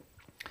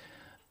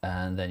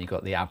 And then you've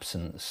got the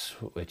absence,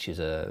 which is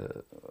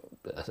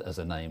as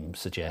the name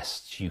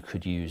suggests, you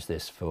could use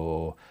this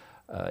for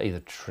either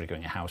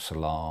triggering a house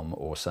alarm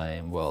or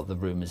saying, well, the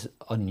room is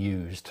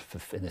unused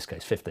for, in this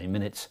case, 15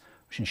 minutes,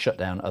 which can shut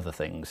down other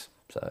things.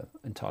 So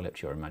entirely up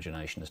to your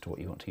imagination as to what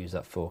you want to use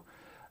that for.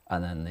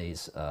 and then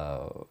these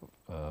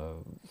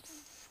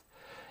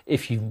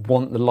if you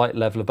want the light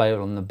level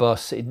available on the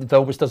bus,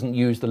 Velbus doesn't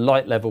use the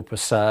light level per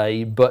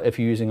se, but if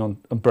you're using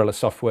umbrella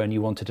software and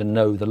you wanted to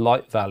know the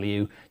light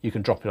value, you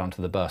can drop it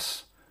onto the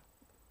bus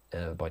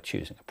by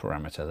choosing a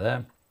parameter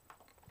there.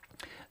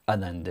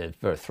 And then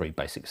there are 3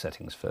 basic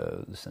settings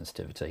for the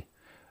sensitivity.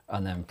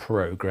 And then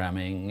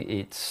programming,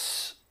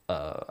 it's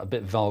a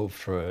bit involved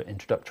for an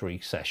introductory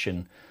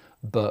session,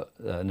 but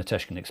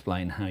Nitesh can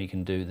explain how you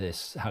can do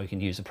this, how you can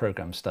use the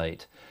program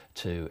state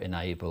to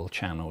enable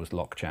channels,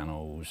 lock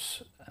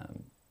channels,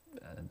 and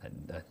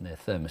the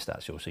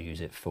thermostats. You also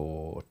use it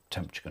for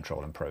temperature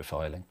control and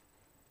profiling.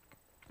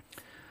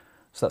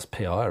 So that's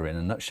PIR in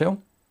a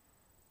nutshell.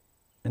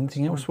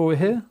 Anything else while we're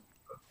here?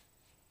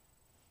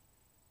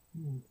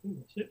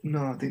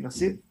 No, I think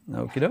that's it.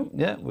 Okie doke.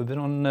 Yeah, we've been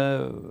on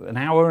an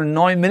hour and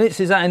 9 minutes.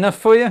 Is that enough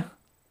for you?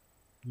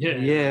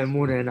 Yeah,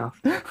 more than enough.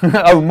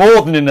 Oh,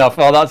 more than enough.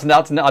 Oh, that's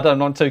I'm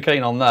not too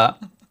keen on that.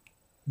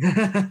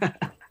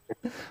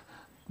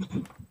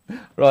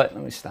 Right,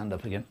 let me stand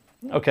up again.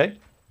 Okay.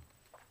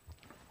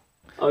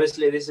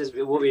 Obviously, this is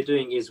what we're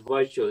doing is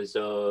virtual,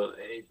 so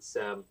it's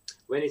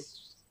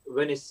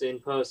when it's in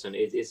person,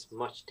 it's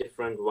much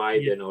different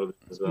vibe and all that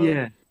as well.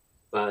 Yeah,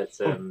 but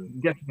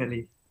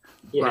definitely.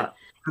 Yeah,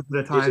 because of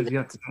the times we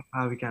have to try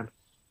how we can.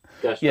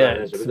 That's yeah,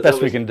 right, it's the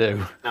best we can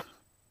do.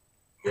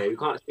 Yeah, you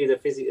can't see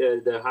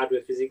the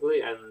hardware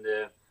physically, and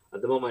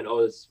at the moment,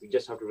 we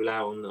just have to rely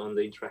on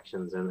the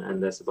interactions,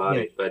 and that's about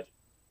it. But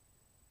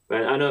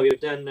I know we've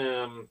done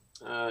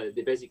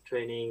the basic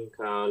training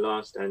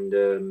last, and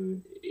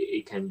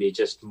it can be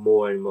just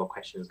more and more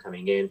questions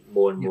coming in,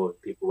 more and more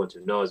people want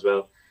to know as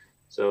well.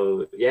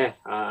 So yeah,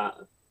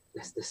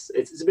 it's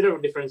a bit of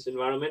a different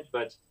environment,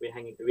 but we're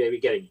getting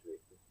to it.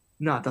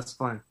 No, that's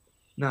fine.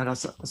 No,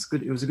 that's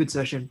good. It was a good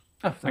session.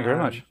 Oh, thank you very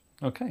much.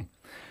 Okay.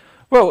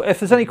 Well,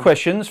 if there's any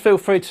questions, feel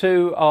free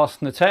to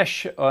ask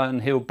Nitesh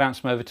and he'll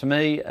bounce them over to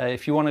me.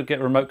 If you want to get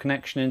a remote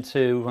connection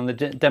into one of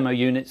the demo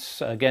units,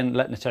 again,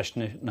 let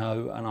Nitesh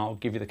know and I'll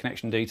give you the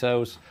connection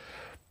details.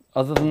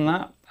 Other than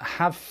that,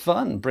 have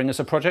fun. Bring us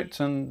a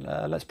project and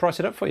let's price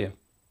it up for you.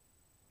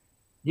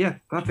 Yeah,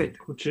 perfect.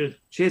 Cool, cheers.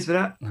 Cheers for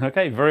that.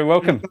 Okay, very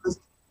welcome.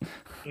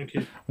 Thank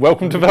you.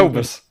 Welcome to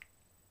Velbus.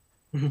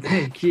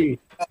 Thank you.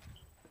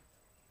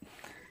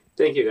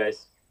 Thank you,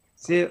 guys.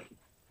 See you.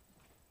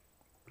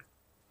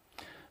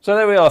 So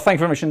there we are. Thank you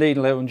very much indeed,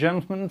 ladies and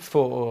gentlemen,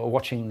 for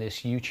watching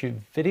this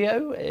YouTube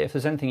video. If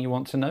there's anything you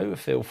want to know,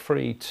 feel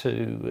free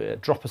to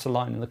drop us a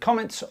line in the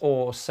comments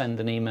or send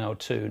an email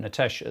to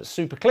Nitesh at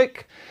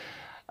SuperClick,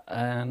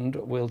 and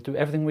we'll do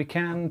everything we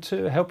can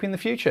to help you in the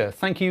future.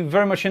 Thank you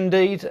very much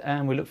indeed,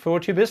 and we look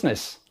forward to your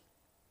business.